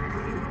was out.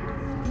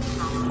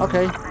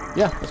 Okay,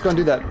 yeah, let's go and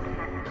do that.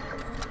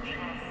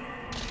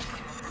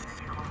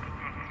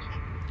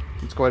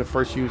 Let's go ahead and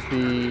first use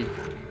the...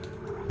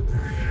 I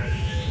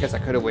guess I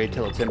could have waited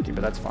till it's empty,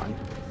 but that's fine.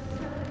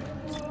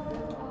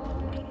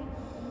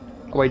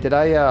 Oh wait, did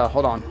I,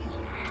 hold on.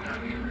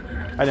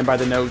 I didn't buy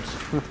the nodes.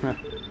 I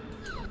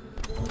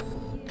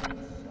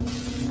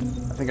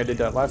think I did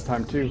that last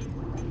time too.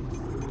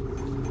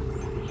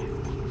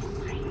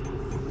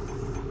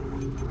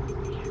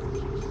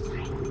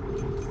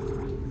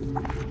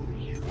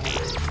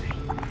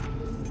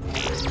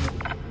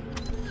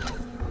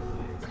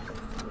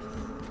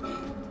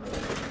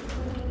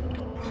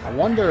 I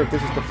wonder if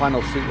this is the final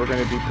suit we're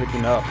going to be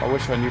picking up. I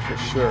wish I knew for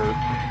sure.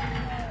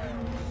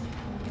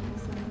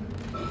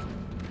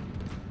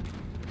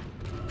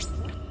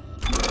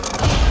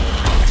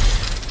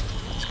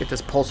 Let's get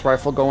this pulse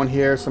rifle going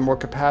here. Some more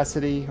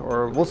capacity,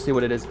 or we'll see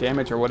what it is,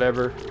 damage or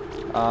whatever.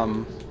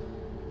 I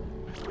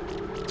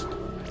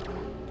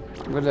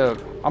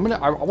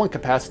want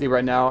capacity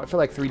right now. I feel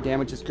like 3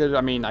 damage is good.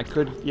 I mean, I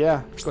could,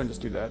 yeah. Let's go ahead and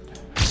just do that.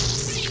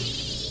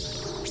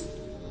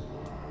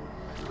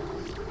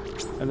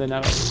 And then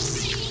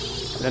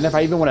if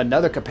I even want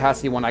another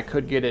capacity one, I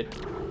could get it.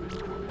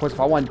 Of course, if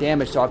I want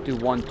damage, so I'll have to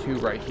do 1, 2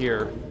 right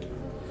here.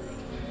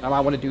 I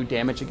might want to do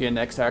damage again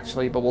next,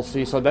 actually, but we'll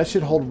see. So that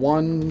should hold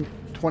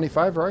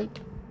 125, right?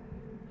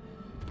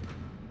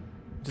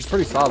 Which is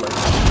pretty solid.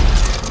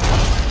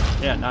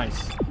 Yeah,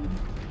 nice.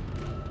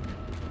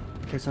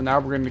 Okay, so now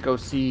we're going to go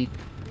see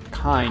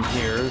Kine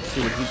here.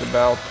 See what he's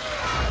about.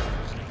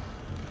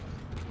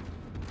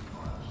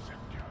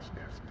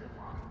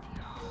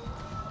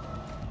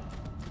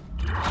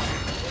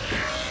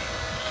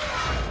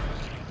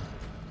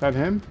 Is that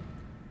him?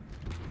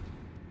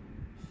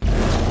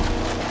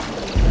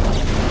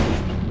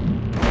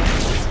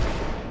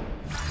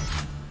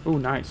 Oh,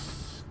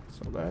 nice.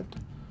 So that.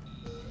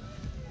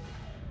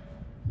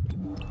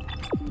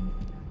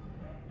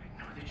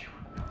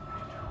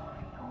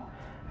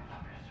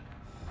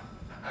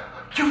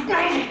 You've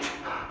made it!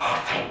 Oh,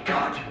 thank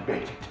God you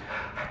made it.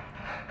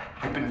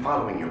 I've been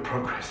following your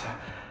progress.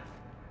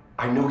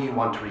 I know you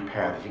want to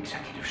repair the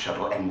executive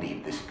shuttle and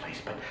leave this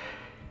place, but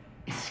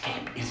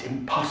escape is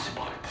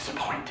impossible at this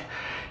point.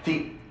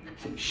 The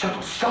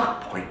shuttle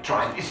shock point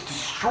drive is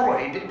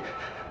destroyed.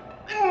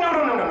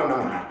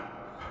 No.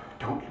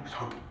 Don't lose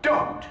hope.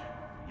 Don't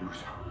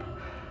lose hope.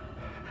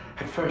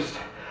 At first,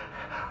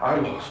 I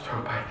lost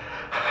hope. I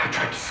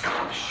tried to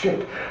scuttle the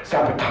ship,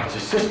 sabotage the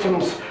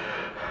systems.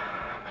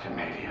 But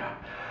Amelia,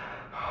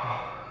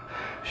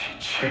 she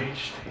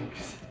changed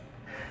things.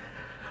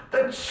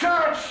 The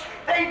church,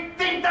 they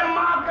think the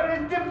marker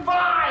is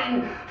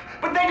divine,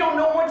 but they don't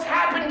know what's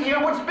happened here,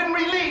 what's been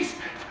released.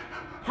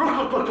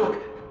 Look.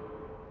 Look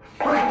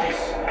at this.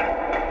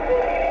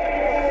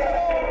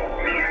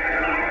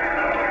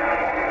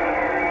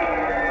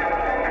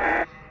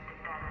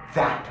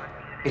 That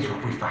is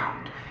what we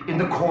found in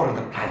the core of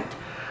the planet.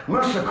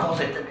 Mercer calls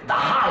it the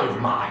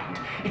hive mind.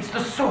 It's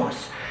the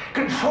source,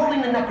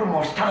 controlling the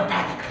necromorphs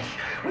telepathically.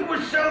 We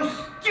were so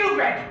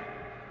stupid!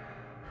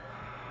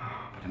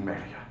 But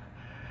Amelia,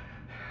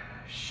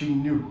 she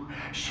knew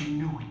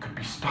it could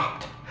be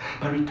stopped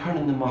by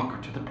returning the marker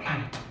to the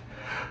planet.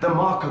 The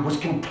marker was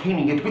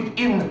containing it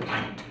within the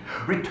planet.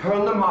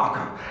 Return the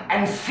marker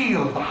and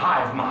seal the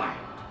hive mind.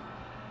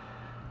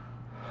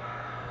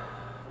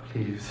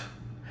 Please.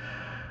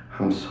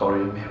 I'm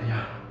sorry,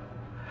 Amelia.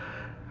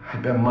 I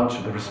bear much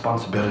of the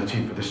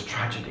responsibility for this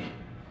tragedy.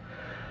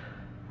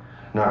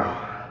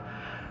 Now,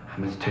 I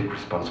must take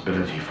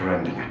responsibility for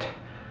ending it.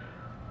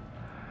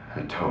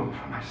 Atone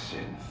for my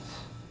sins.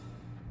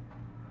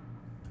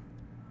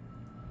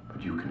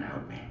 But you can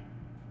help me.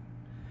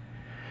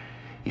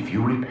 If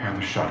you repair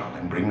the shuttle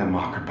and bring the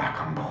marker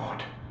back on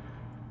board,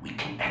 we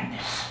can end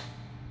this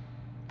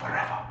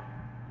forever.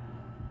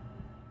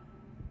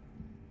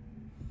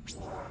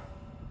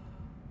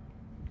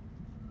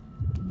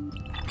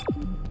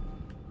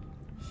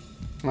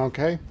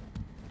 Okay.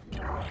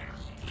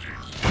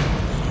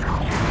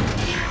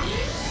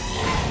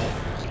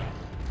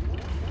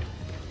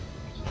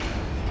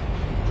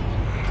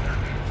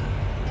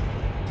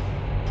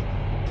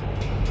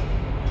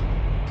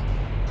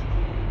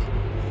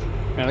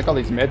 Man, look at all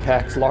these med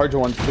packs, large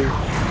ones too.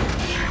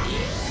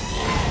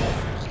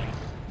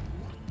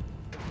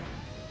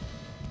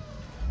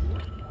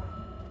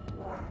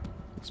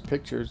 These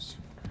pictures.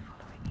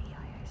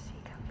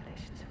 EIOC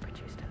calculations have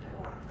produced a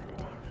low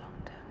probability of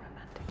long-term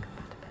romantic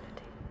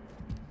compatibility.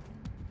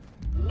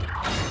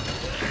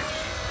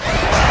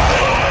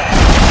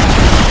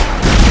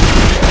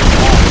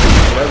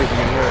 Everything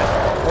in here.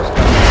 Of course,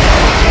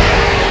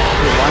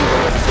 line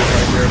going right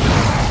here.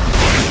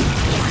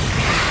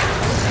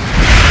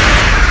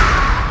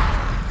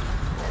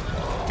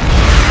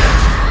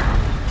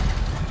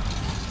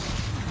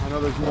 I know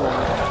there's more.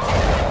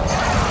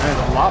 There's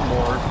a lot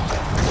more.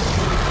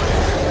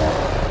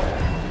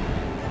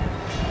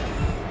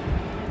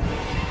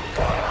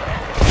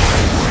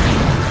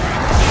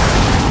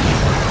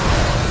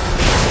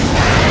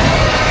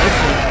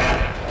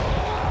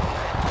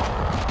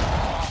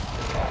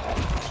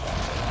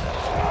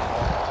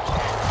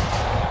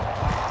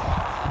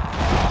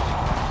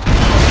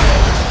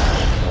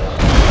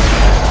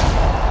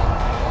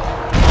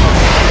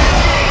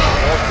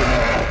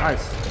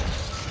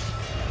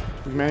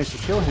 We managed to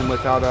kill him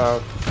without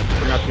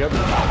putting out the other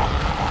one.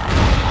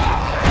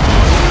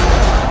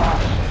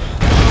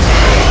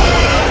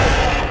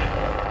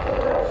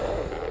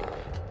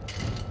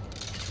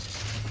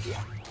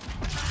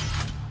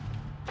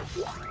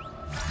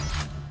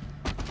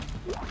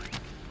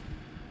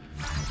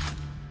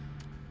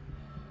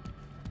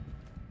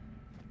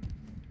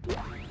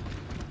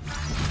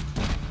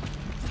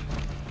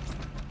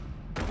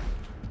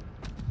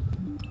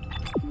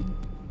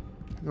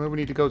 Where we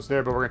need to go is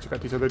there, but we're gonna check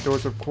out these other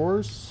doors, of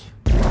course.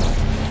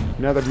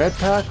 Another med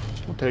pack.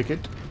 We'll take it.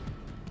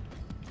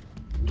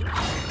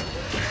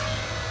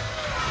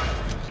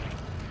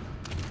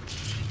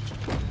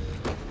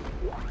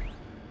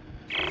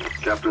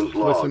 Captain's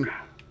log. Listen.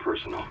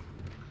 Personal.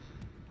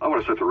 I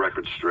want to set the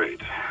record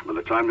straight. By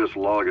the time this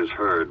log is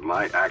heard,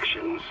 my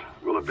actions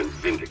will have been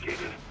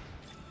vindicated.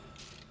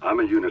 I'm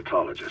a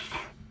unitologist.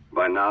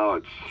 By now,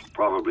 it's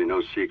probably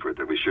no secret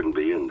that we shouldn't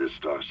be in this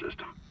star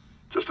system.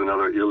 Just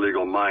another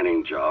illegal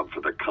mining job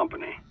for the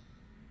company.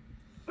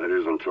 That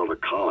is until the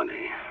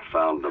colony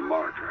found the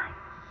marker.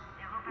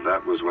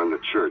 That was when the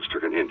church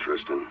took an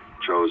interest and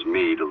chose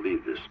me to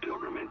lead this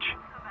pilgrimage.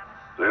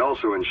 They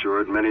also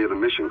ensured many of the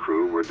mission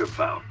crew were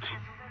devout.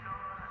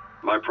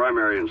 My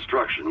primary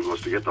instruction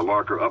was to get the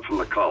marker up from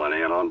the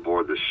colony and on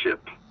board the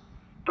ship.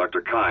 Dr.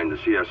 Kine, the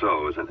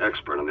CSO, is an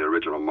expert on the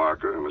original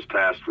marker and was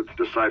tasked with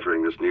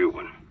deciphering this new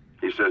one.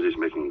 He says he's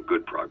making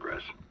good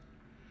progress.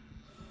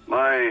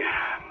 My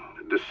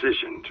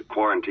decision to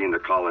quarantine the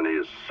colony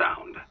is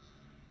sound.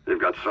 They've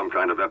got some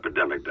kind of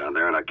epidemic down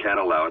there, and I can't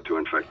allow it to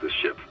infect the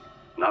ship.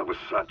 Not with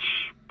such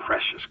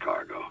precious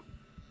cargo.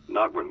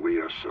 Not when we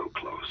are so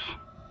close.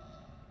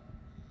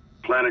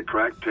 Planet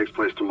Crack takes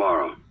place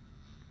tomorrow.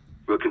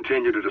 We'll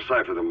continue to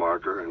decipher the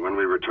marker, and when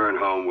we return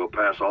home, we'll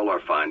pass all our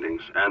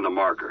findings and the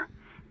marker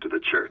to the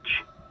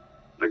church.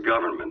 The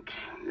government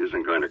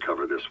isn't going to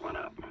cover this one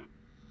up.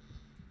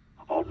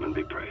 Altman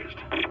be praised.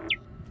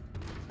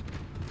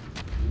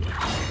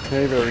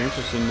 Okay, very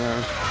interesting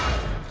there.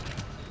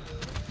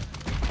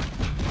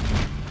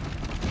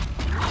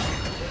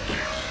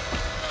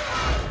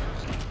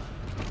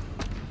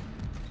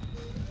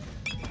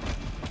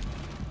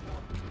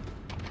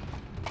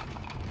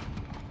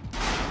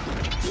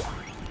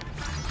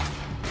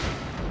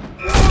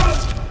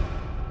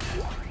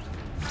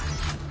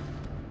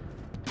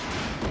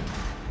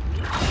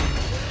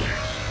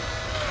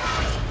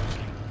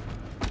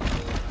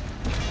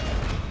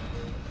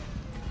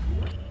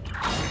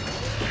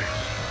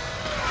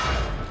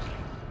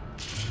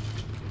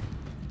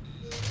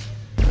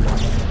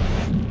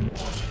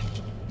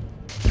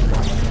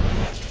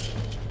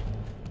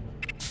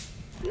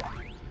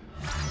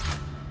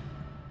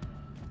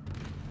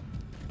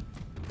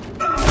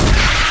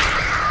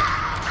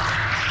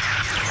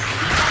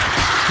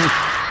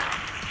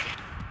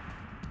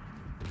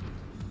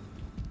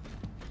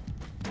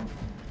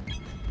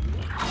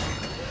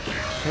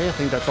 Okay, I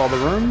think that's all the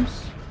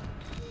rooms.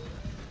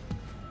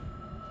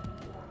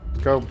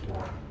 Let's go.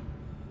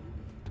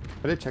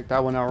 I did check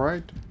that one out,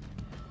 right?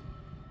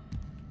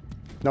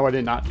 No, I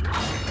did not.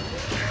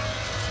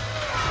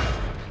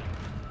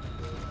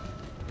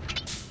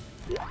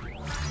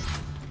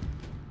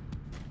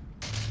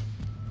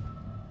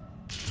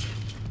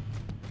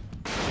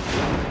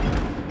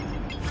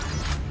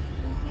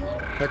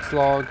 Text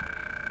log.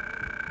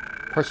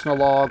 Personal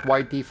log.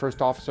 White D,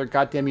 first officer.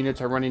 Goddamn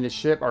units are running the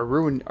ship. Are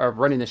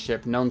running the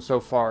ship. Known so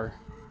far.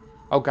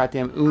 Oh,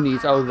 goddamn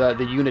Unis. Oh, the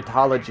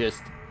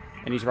unitologist.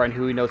 And he's writing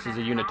who he knows is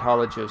a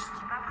unitologist.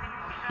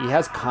 He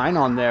has Kine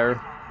on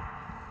there.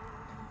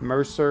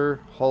 Mercer,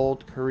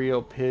 Holt,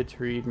 Carrillo, Pitts,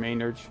 Reed,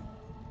 Maynard.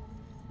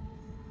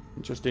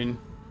 Interesting.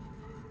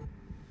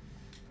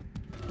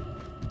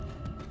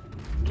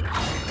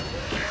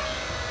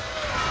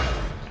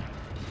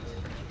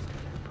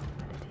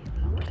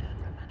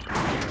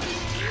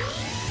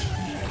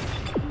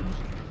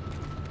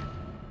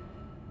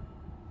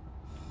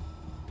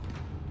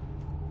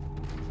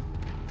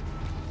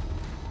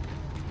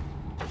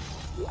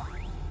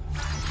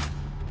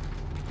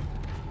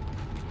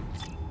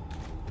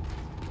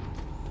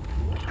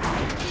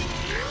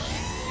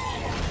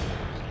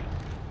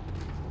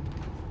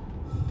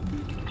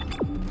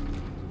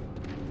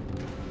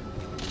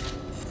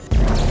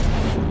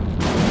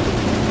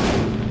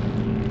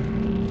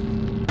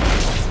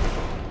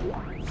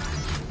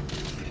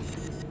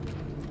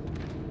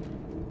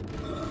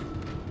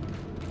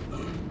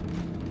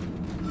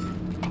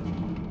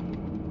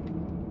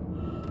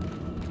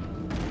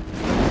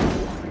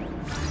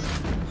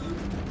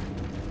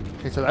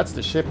 Okay, so that's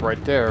the ship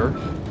right there.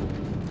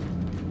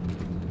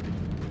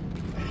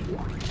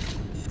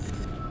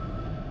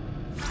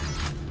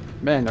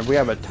 Man, we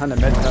have a ton of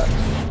med packs.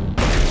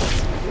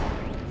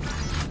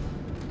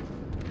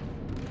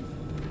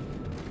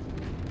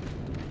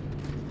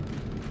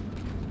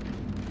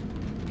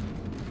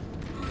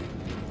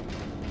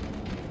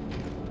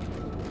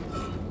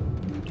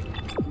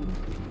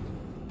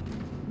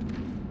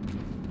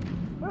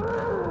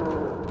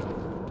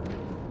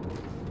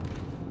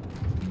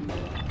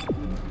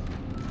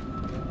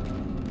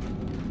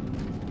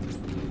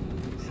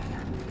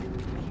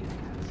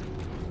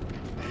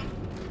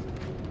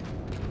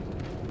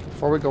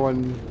 Before we go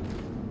in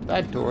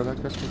that door, I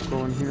guess we'll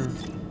go in here.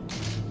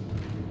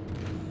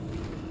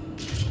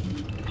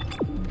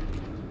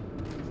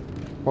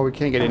 Well, we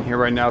can't get in here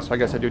right now, so I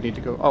guess I do need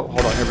to go. Oh,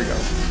 hold on, here we go.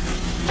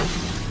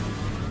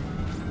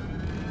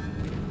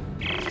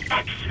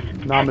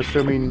 Excellent. Now I'm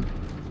assuming...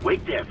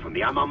 Wait there for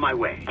me. I'm on my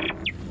way.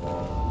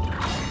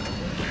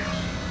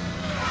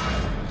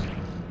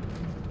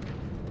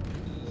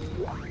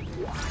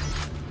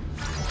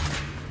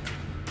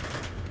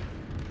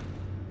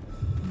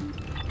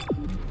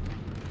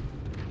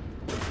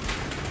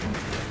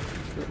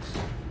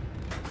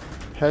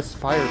 Test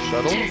fire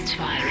shuttle? Test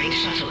firing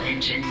shuttle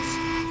engines.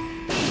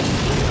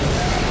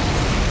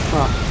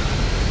 Huh.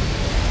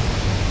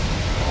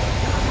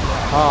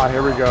 Ah,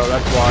 here we go.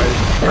 That's why.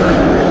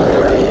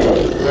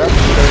 That's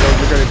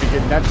we're going to be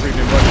getting that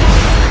treatment, buddy.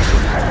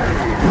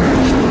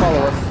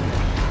 Follow us.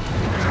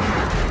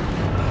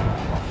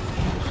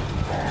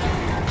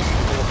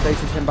 We'll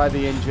stasis him by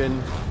the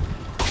engine.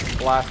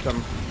 Blast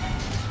him.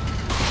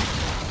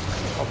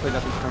 Hopefully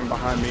nothing's coming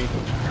behind me.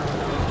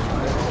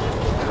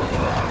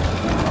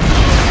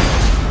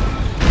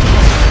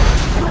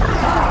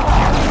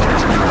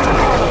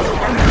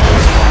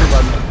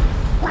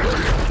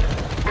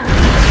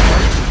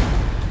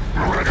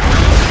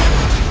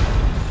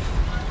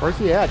 Where's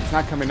he at? He's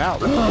not coming out.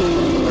 Come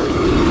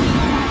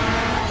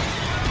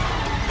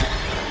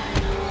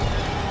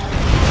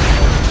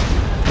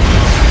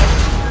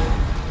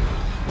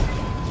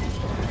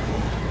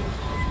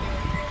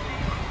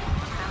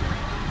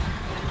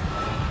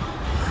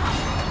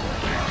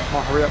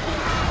on, hurry up.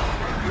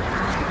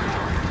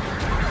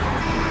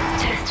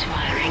 Test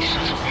firing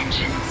shuttle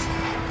engines.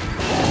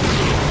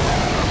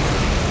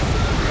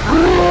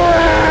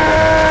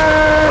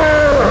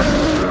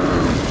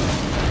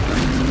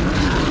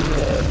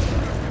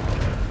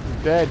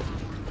 Dead.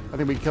 I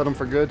think we killed him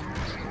for good.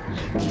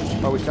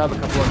 Oh, we still have a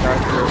couple of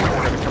guys here.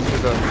 We're going to come to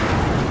the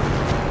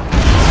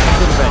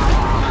vent.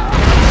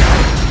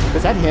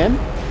 Is that him?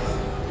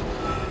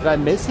 Did I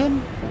miss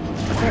him?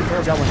 I can't tell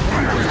if that one.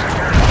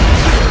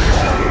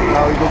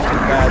 Oh, he did too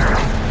fast.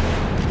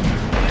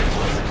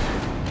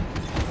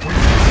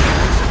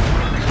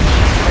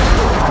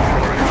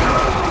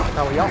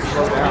 Oh, we all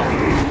slow down.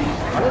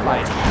 What am I?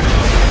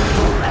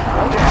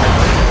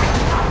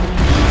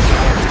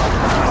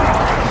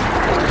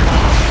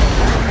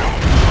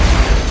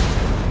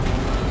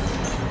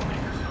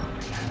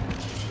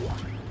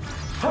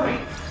 Hurry!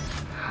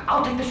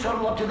 I'll take the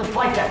shuttle up to the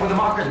flight deck where the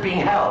marker's being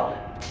held.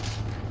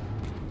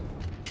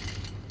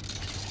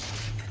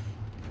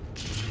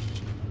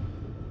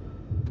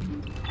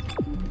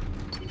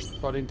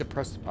 Starting to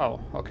press.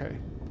 Oh, okay.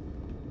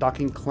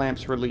 Docking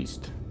clamps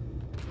released.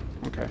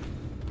 Okay.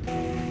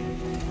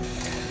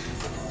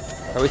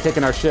 Are we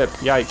taking our ship?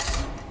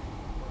 Yikes.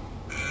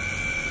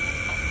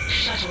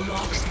 Shuttle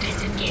locks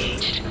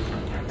disengaged.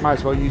 Might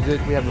as well use it.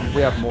 We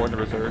have more in the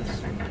reserves.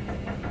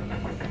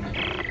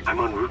 I'm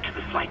en route to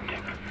the flight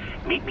deck.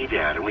 Meet me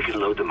there and we can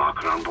load the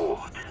marker on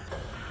board.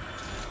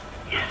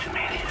 Yes,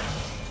 Amelia.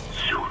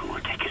 Soon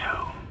we'll take it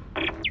home.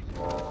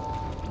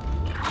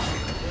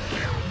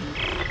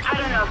 I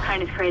don't know if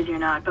Kine is crazy or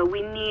not, but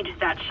we need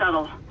that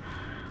shuttle.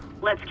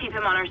 Let's keep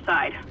him on our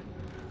side.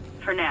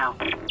 For now.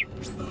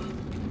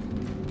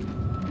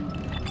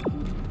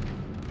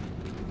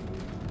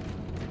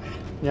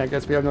 Yeah, I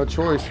guess we have no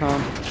choice, huh?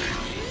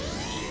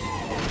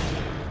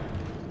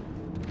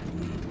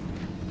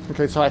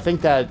 Okay, so I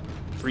think that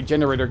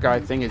regenerator guy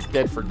thing is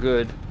dead for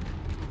good.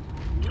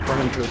 Burn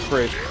him to a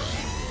crisp.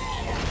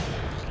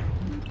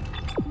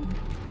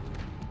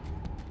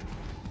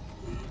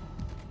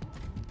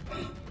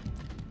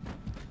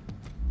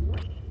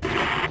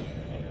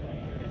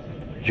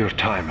 Your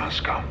time has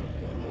come.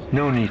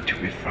 No need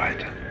to be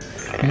frightened.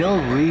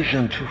 No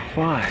reason to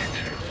fight.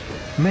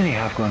 Many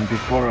have gone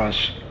before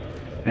us,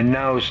 and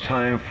now it's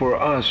time for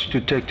us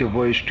to take the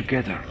voyage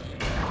together.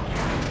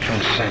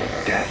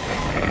 Transcend death.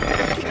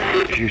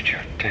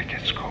 Future take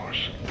its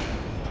course.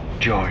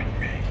 Join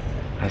me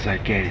as I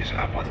gaze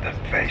upon the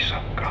face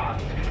of God.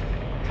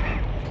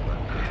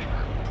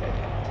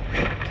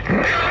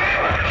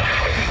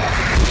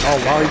 Oh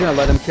wow, you're gonna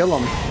let him kill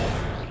him.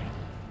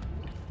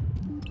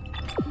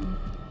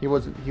 He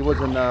wasn't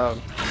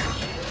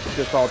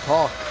just all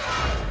talk.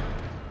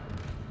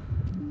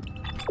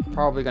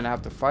 Probably gonna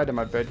have to fight him,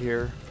 I bet,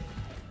 here.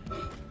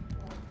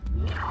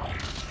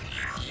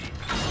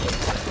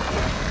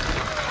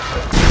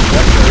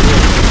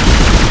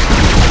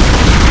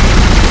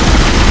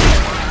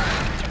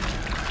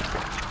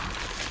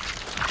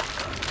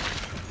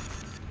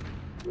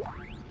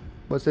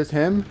 Was this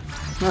him?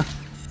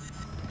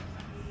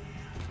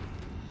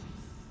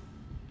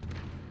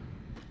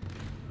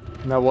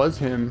 That was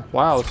him.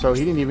 Wow, so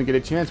he didn't even get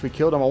a chance. We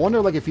killed him. I wonder,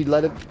 like, if he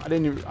let it...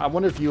 I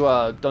wonder if you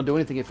don't do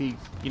anything if he,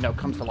 you know,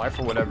 comes to life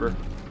or whatever.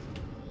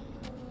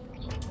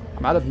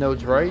 I'm out of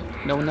nodes, right?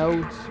 No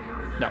nodes?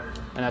 No.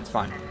 And that's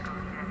fine.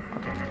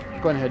 Okay.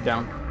 Go ahead and head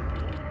down.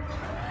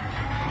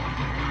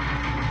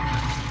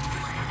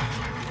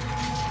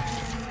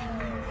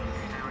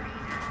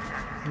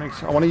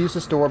 I want to use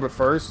the store, but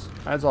first,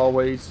 as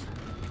always...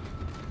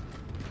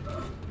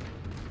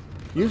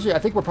 Usually, I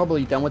think we're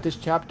probably done with this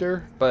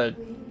chapter,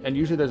 and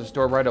usually there's a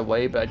store right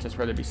away, but I'd just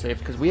rather be safe,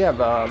 because we have,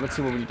 let's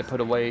see what we need to put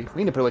away.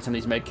 We need to put away some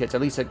of these med kits,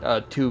 at least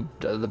two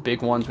of the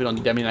big ones. We don't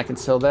need that many. I can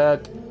sell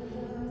that.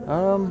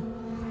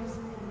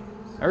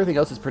 Everything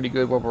else is pretty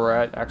good where we're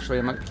at, actually.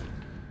 I might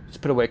just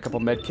put away a couple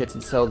med kits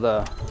and sell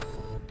the,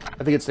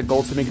 I think it's the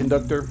gold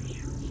semiconductor,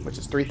 which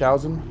is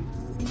 3,000.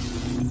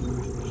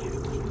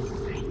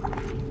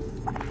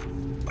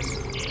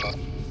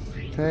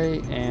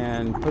 Okay,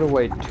 and put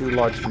away 2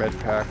 large med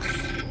packs.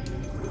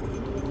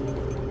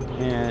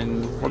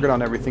 And we're good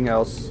on everything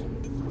else.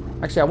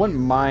 Actually, I wouldn't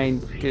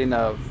mind getting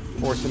a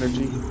force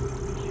energy.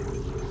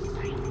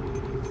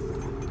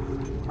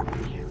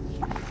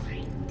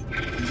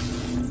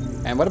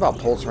 And what about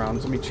pulse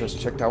rounds? Let me just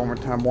check that one more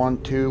time.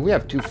 1, 2. We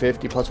have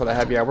 250 plus what I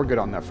have. Yeah, we're good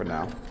on that for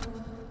now.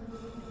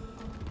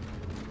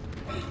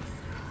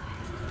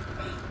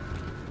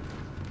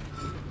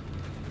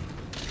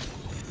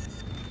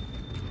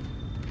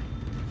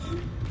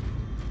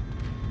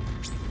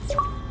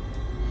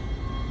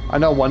 I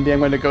know one day I'm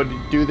going to go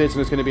do this and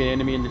there's going to be an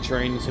enemy in the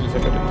train as soon as I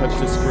go to touch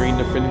the screen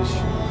to finish.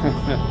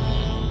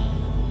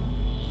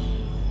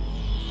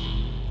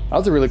 That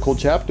was a really cool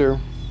chapter.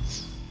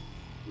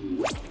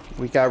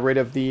 We got rid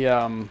of the,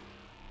 I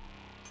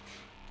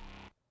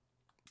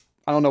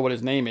don't know what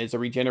his name is, the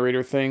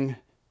regenerator thing.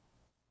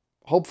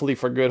 Hopefully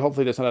for good.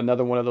 Hopefully there's not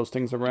another one of those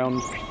things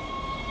around.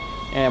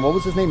 And what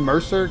was his name?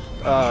 Mercer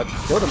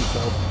killed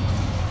himself.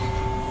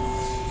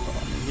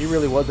 He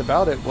really was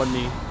about it, wasn't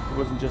he? It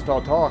wasn't just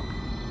all talk.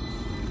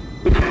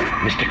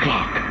 Mr.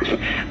 Clark,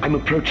 I'm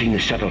approaching the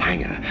shuttle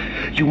hangar.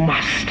 You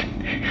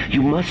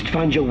must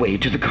find your way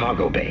to the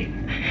cargo bay.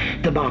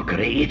 The marker,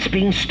 it's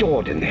being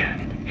stored in there.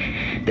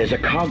 There's a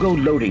cargo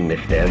loading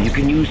lift there you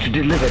can use to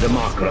deliver the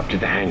marker up to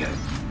the hangar.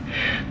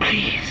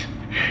 Please,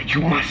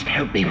 you must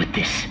help me with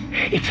this.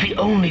 It's the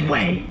only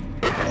way.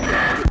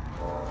 That's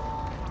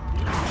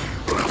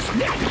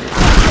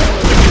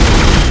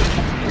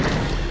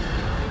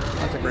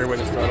a great way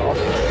to start off.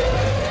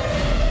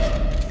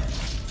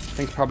 I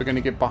think he's probably going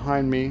to get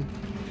behind me.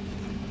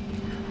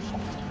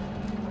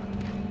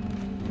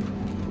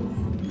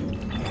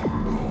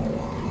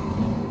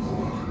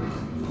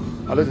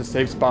 Oh, there's a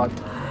safe spot.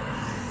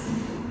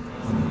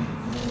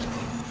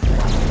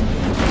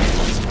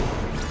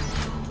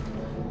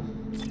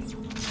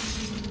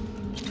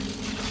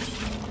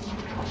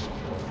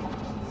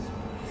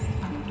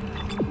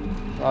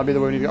 That'll be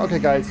the way we need to go. Okay,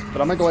 guys,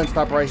 but I'm going to go ahead and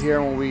stop right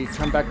here. When we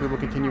come back, we will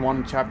continue on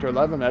in Chapter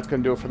 11. That's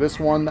going to do it for this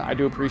one. I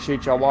do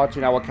appreciate y'all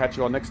watching. I will catch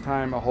you all next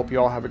time. I hope you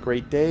all have a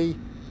great day.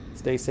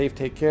 Stay safe.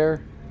 Take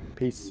care.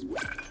 Peace.